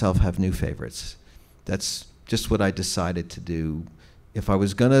make myself have new favorites. That's just what I decided to do. If I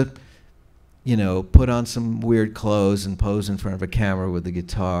was going to, you know, put on some weird clothes and pose in front of a camera with a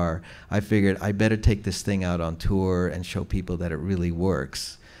guitar, I figured I better take this thing out on tour and show people that it really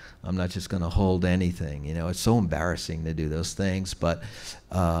works. I'm not just going to hold anything. You know, it's so embarrassing to do those things. But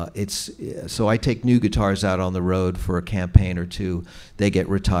so I take new guitars out on the road for a campaign or two. They get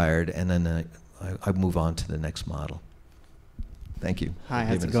retired, and then I move on to the next model. Thank you. Hi,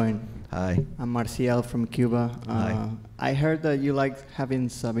 how's it going? Hi. I'm Marcial from Cuba. Hi. I heard that you like having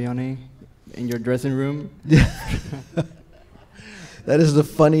Satriani in your dressing room. That is the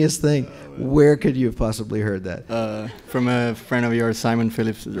funniest thing. Where could you have possibly heard that? From a friend of yours, Simon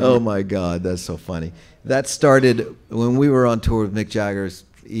Phillips. Oh my God, that's so funny. That started when we were on tour with Mick Jagger's,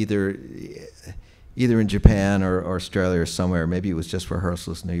 either in Japan or Australia or somewhere. Maybe it was just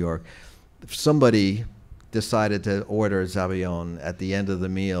rehearsals in New York. Somebody decided to order Zabillon at the end of the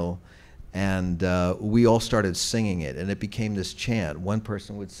meal, and we all started singing it, and it became this chant. One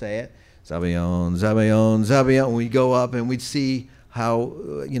person would say it, Zabillon, Zabillon, Zabillon, and we'd go up and we'd see how,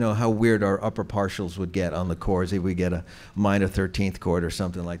 you know, how weird our upper partials would get on the chords. If we get a minor 13th chord or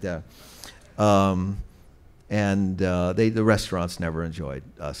something like that. The restaurants never enjoyed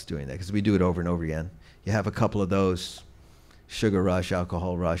us doing that because we do it over and over again. You have a couple of those, sugar rush,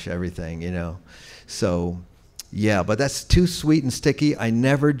 alcohol rush, everything, you know. So, yeah, but that's too sweet and sticky. I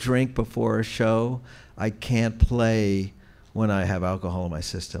never drink before a show. I can't play when I have alcohol in my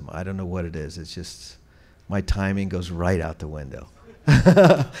system. I don't know what it is. It's just my timing goes right out the window.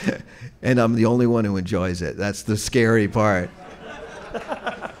 And I'm the only one who enjoys it. That's the scary part.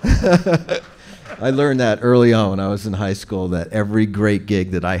 I learned that early on when I was in high school, that every great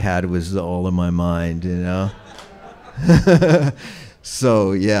gig that I had was all in my mind, you know?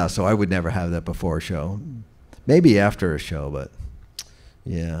 So, yeah, so I would never have that before a show. Maybe after a show, but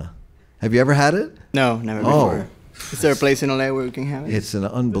yeah. Have you ever had it? No, never before. Is there a place in LA where we can have it? It's an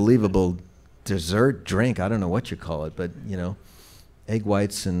unbelievable dessert drink. I don't know what you call it, but, you know, egg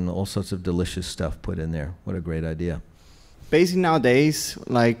whites and all sorts of delicious stuff put in there. What a great idea. Basically nowadays,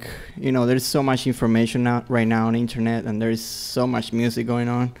 like, you know, there's so much information out right now on the internet, and there's so much music going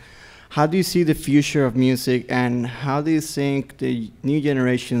on. How do you see the future of music, and how do you think the new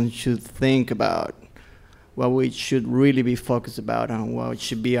generation should think about what we should really be focused about, and what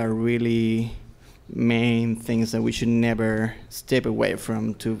should be our really main things that we should never step away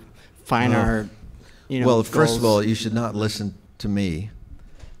from to find our, you know, well, goals? First of all, you should not listen to me,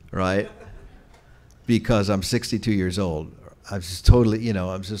 right? Because I'm 62 years old. I'm just totally, you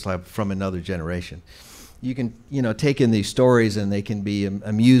know, I'm just like from another generation. You can, you know, take in these stories and they can be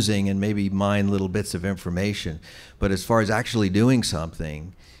amusing and maybe mine little bits of information. But as far as actually doing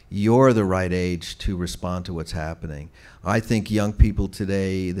something, you're the right age to respond to what's happening. I think young people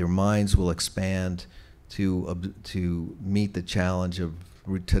today, their minds will expand to meet the challenge of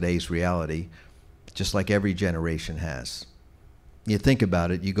today's reality, just like every generation has. You think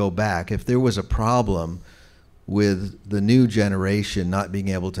about it, you go back, if there was a problem with the new generation not being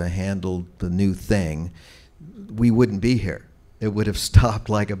able to handle the new thing, we wouldn't be here. It would have stopped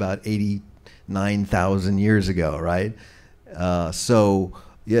like about 89,000 years ago, right? So,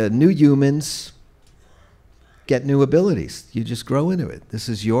 yeah, new humans get new abilities. You just grow into it. This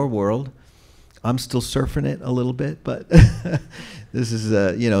is your world. I'm still surfing it a little bit, but this is,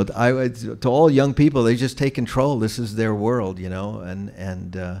 you know, to all young people, they just take control. This is their world, you know,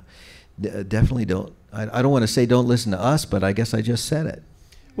 and definitely don't. I don't want to say don't listen to us, but I guess I just said it.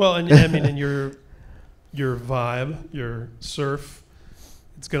 Well, and I mean, and your vibe, your surf,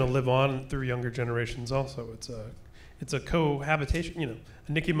 it's going to live on through younger generations also. It's a cohabitation, you know,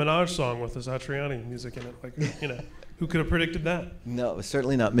 a Nicki Minaj song with the Satriani music in it. Like, you know, who could have predicted that? No,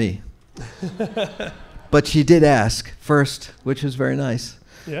 certainly not me. But she did ask first, which was very nice.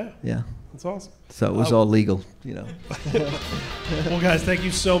 Yeah. Yeah. That's awesome. So it was all legal, you know. Well, guys, thank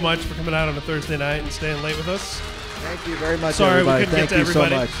you so much for coming out on a Thursday night and staying late with us. Thank you very much, Sorry everybody. we couldn't Thank get to you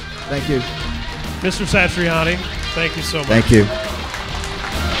everybody. so much. Thank you. Mr. Satriani, thank you so much. Thank you.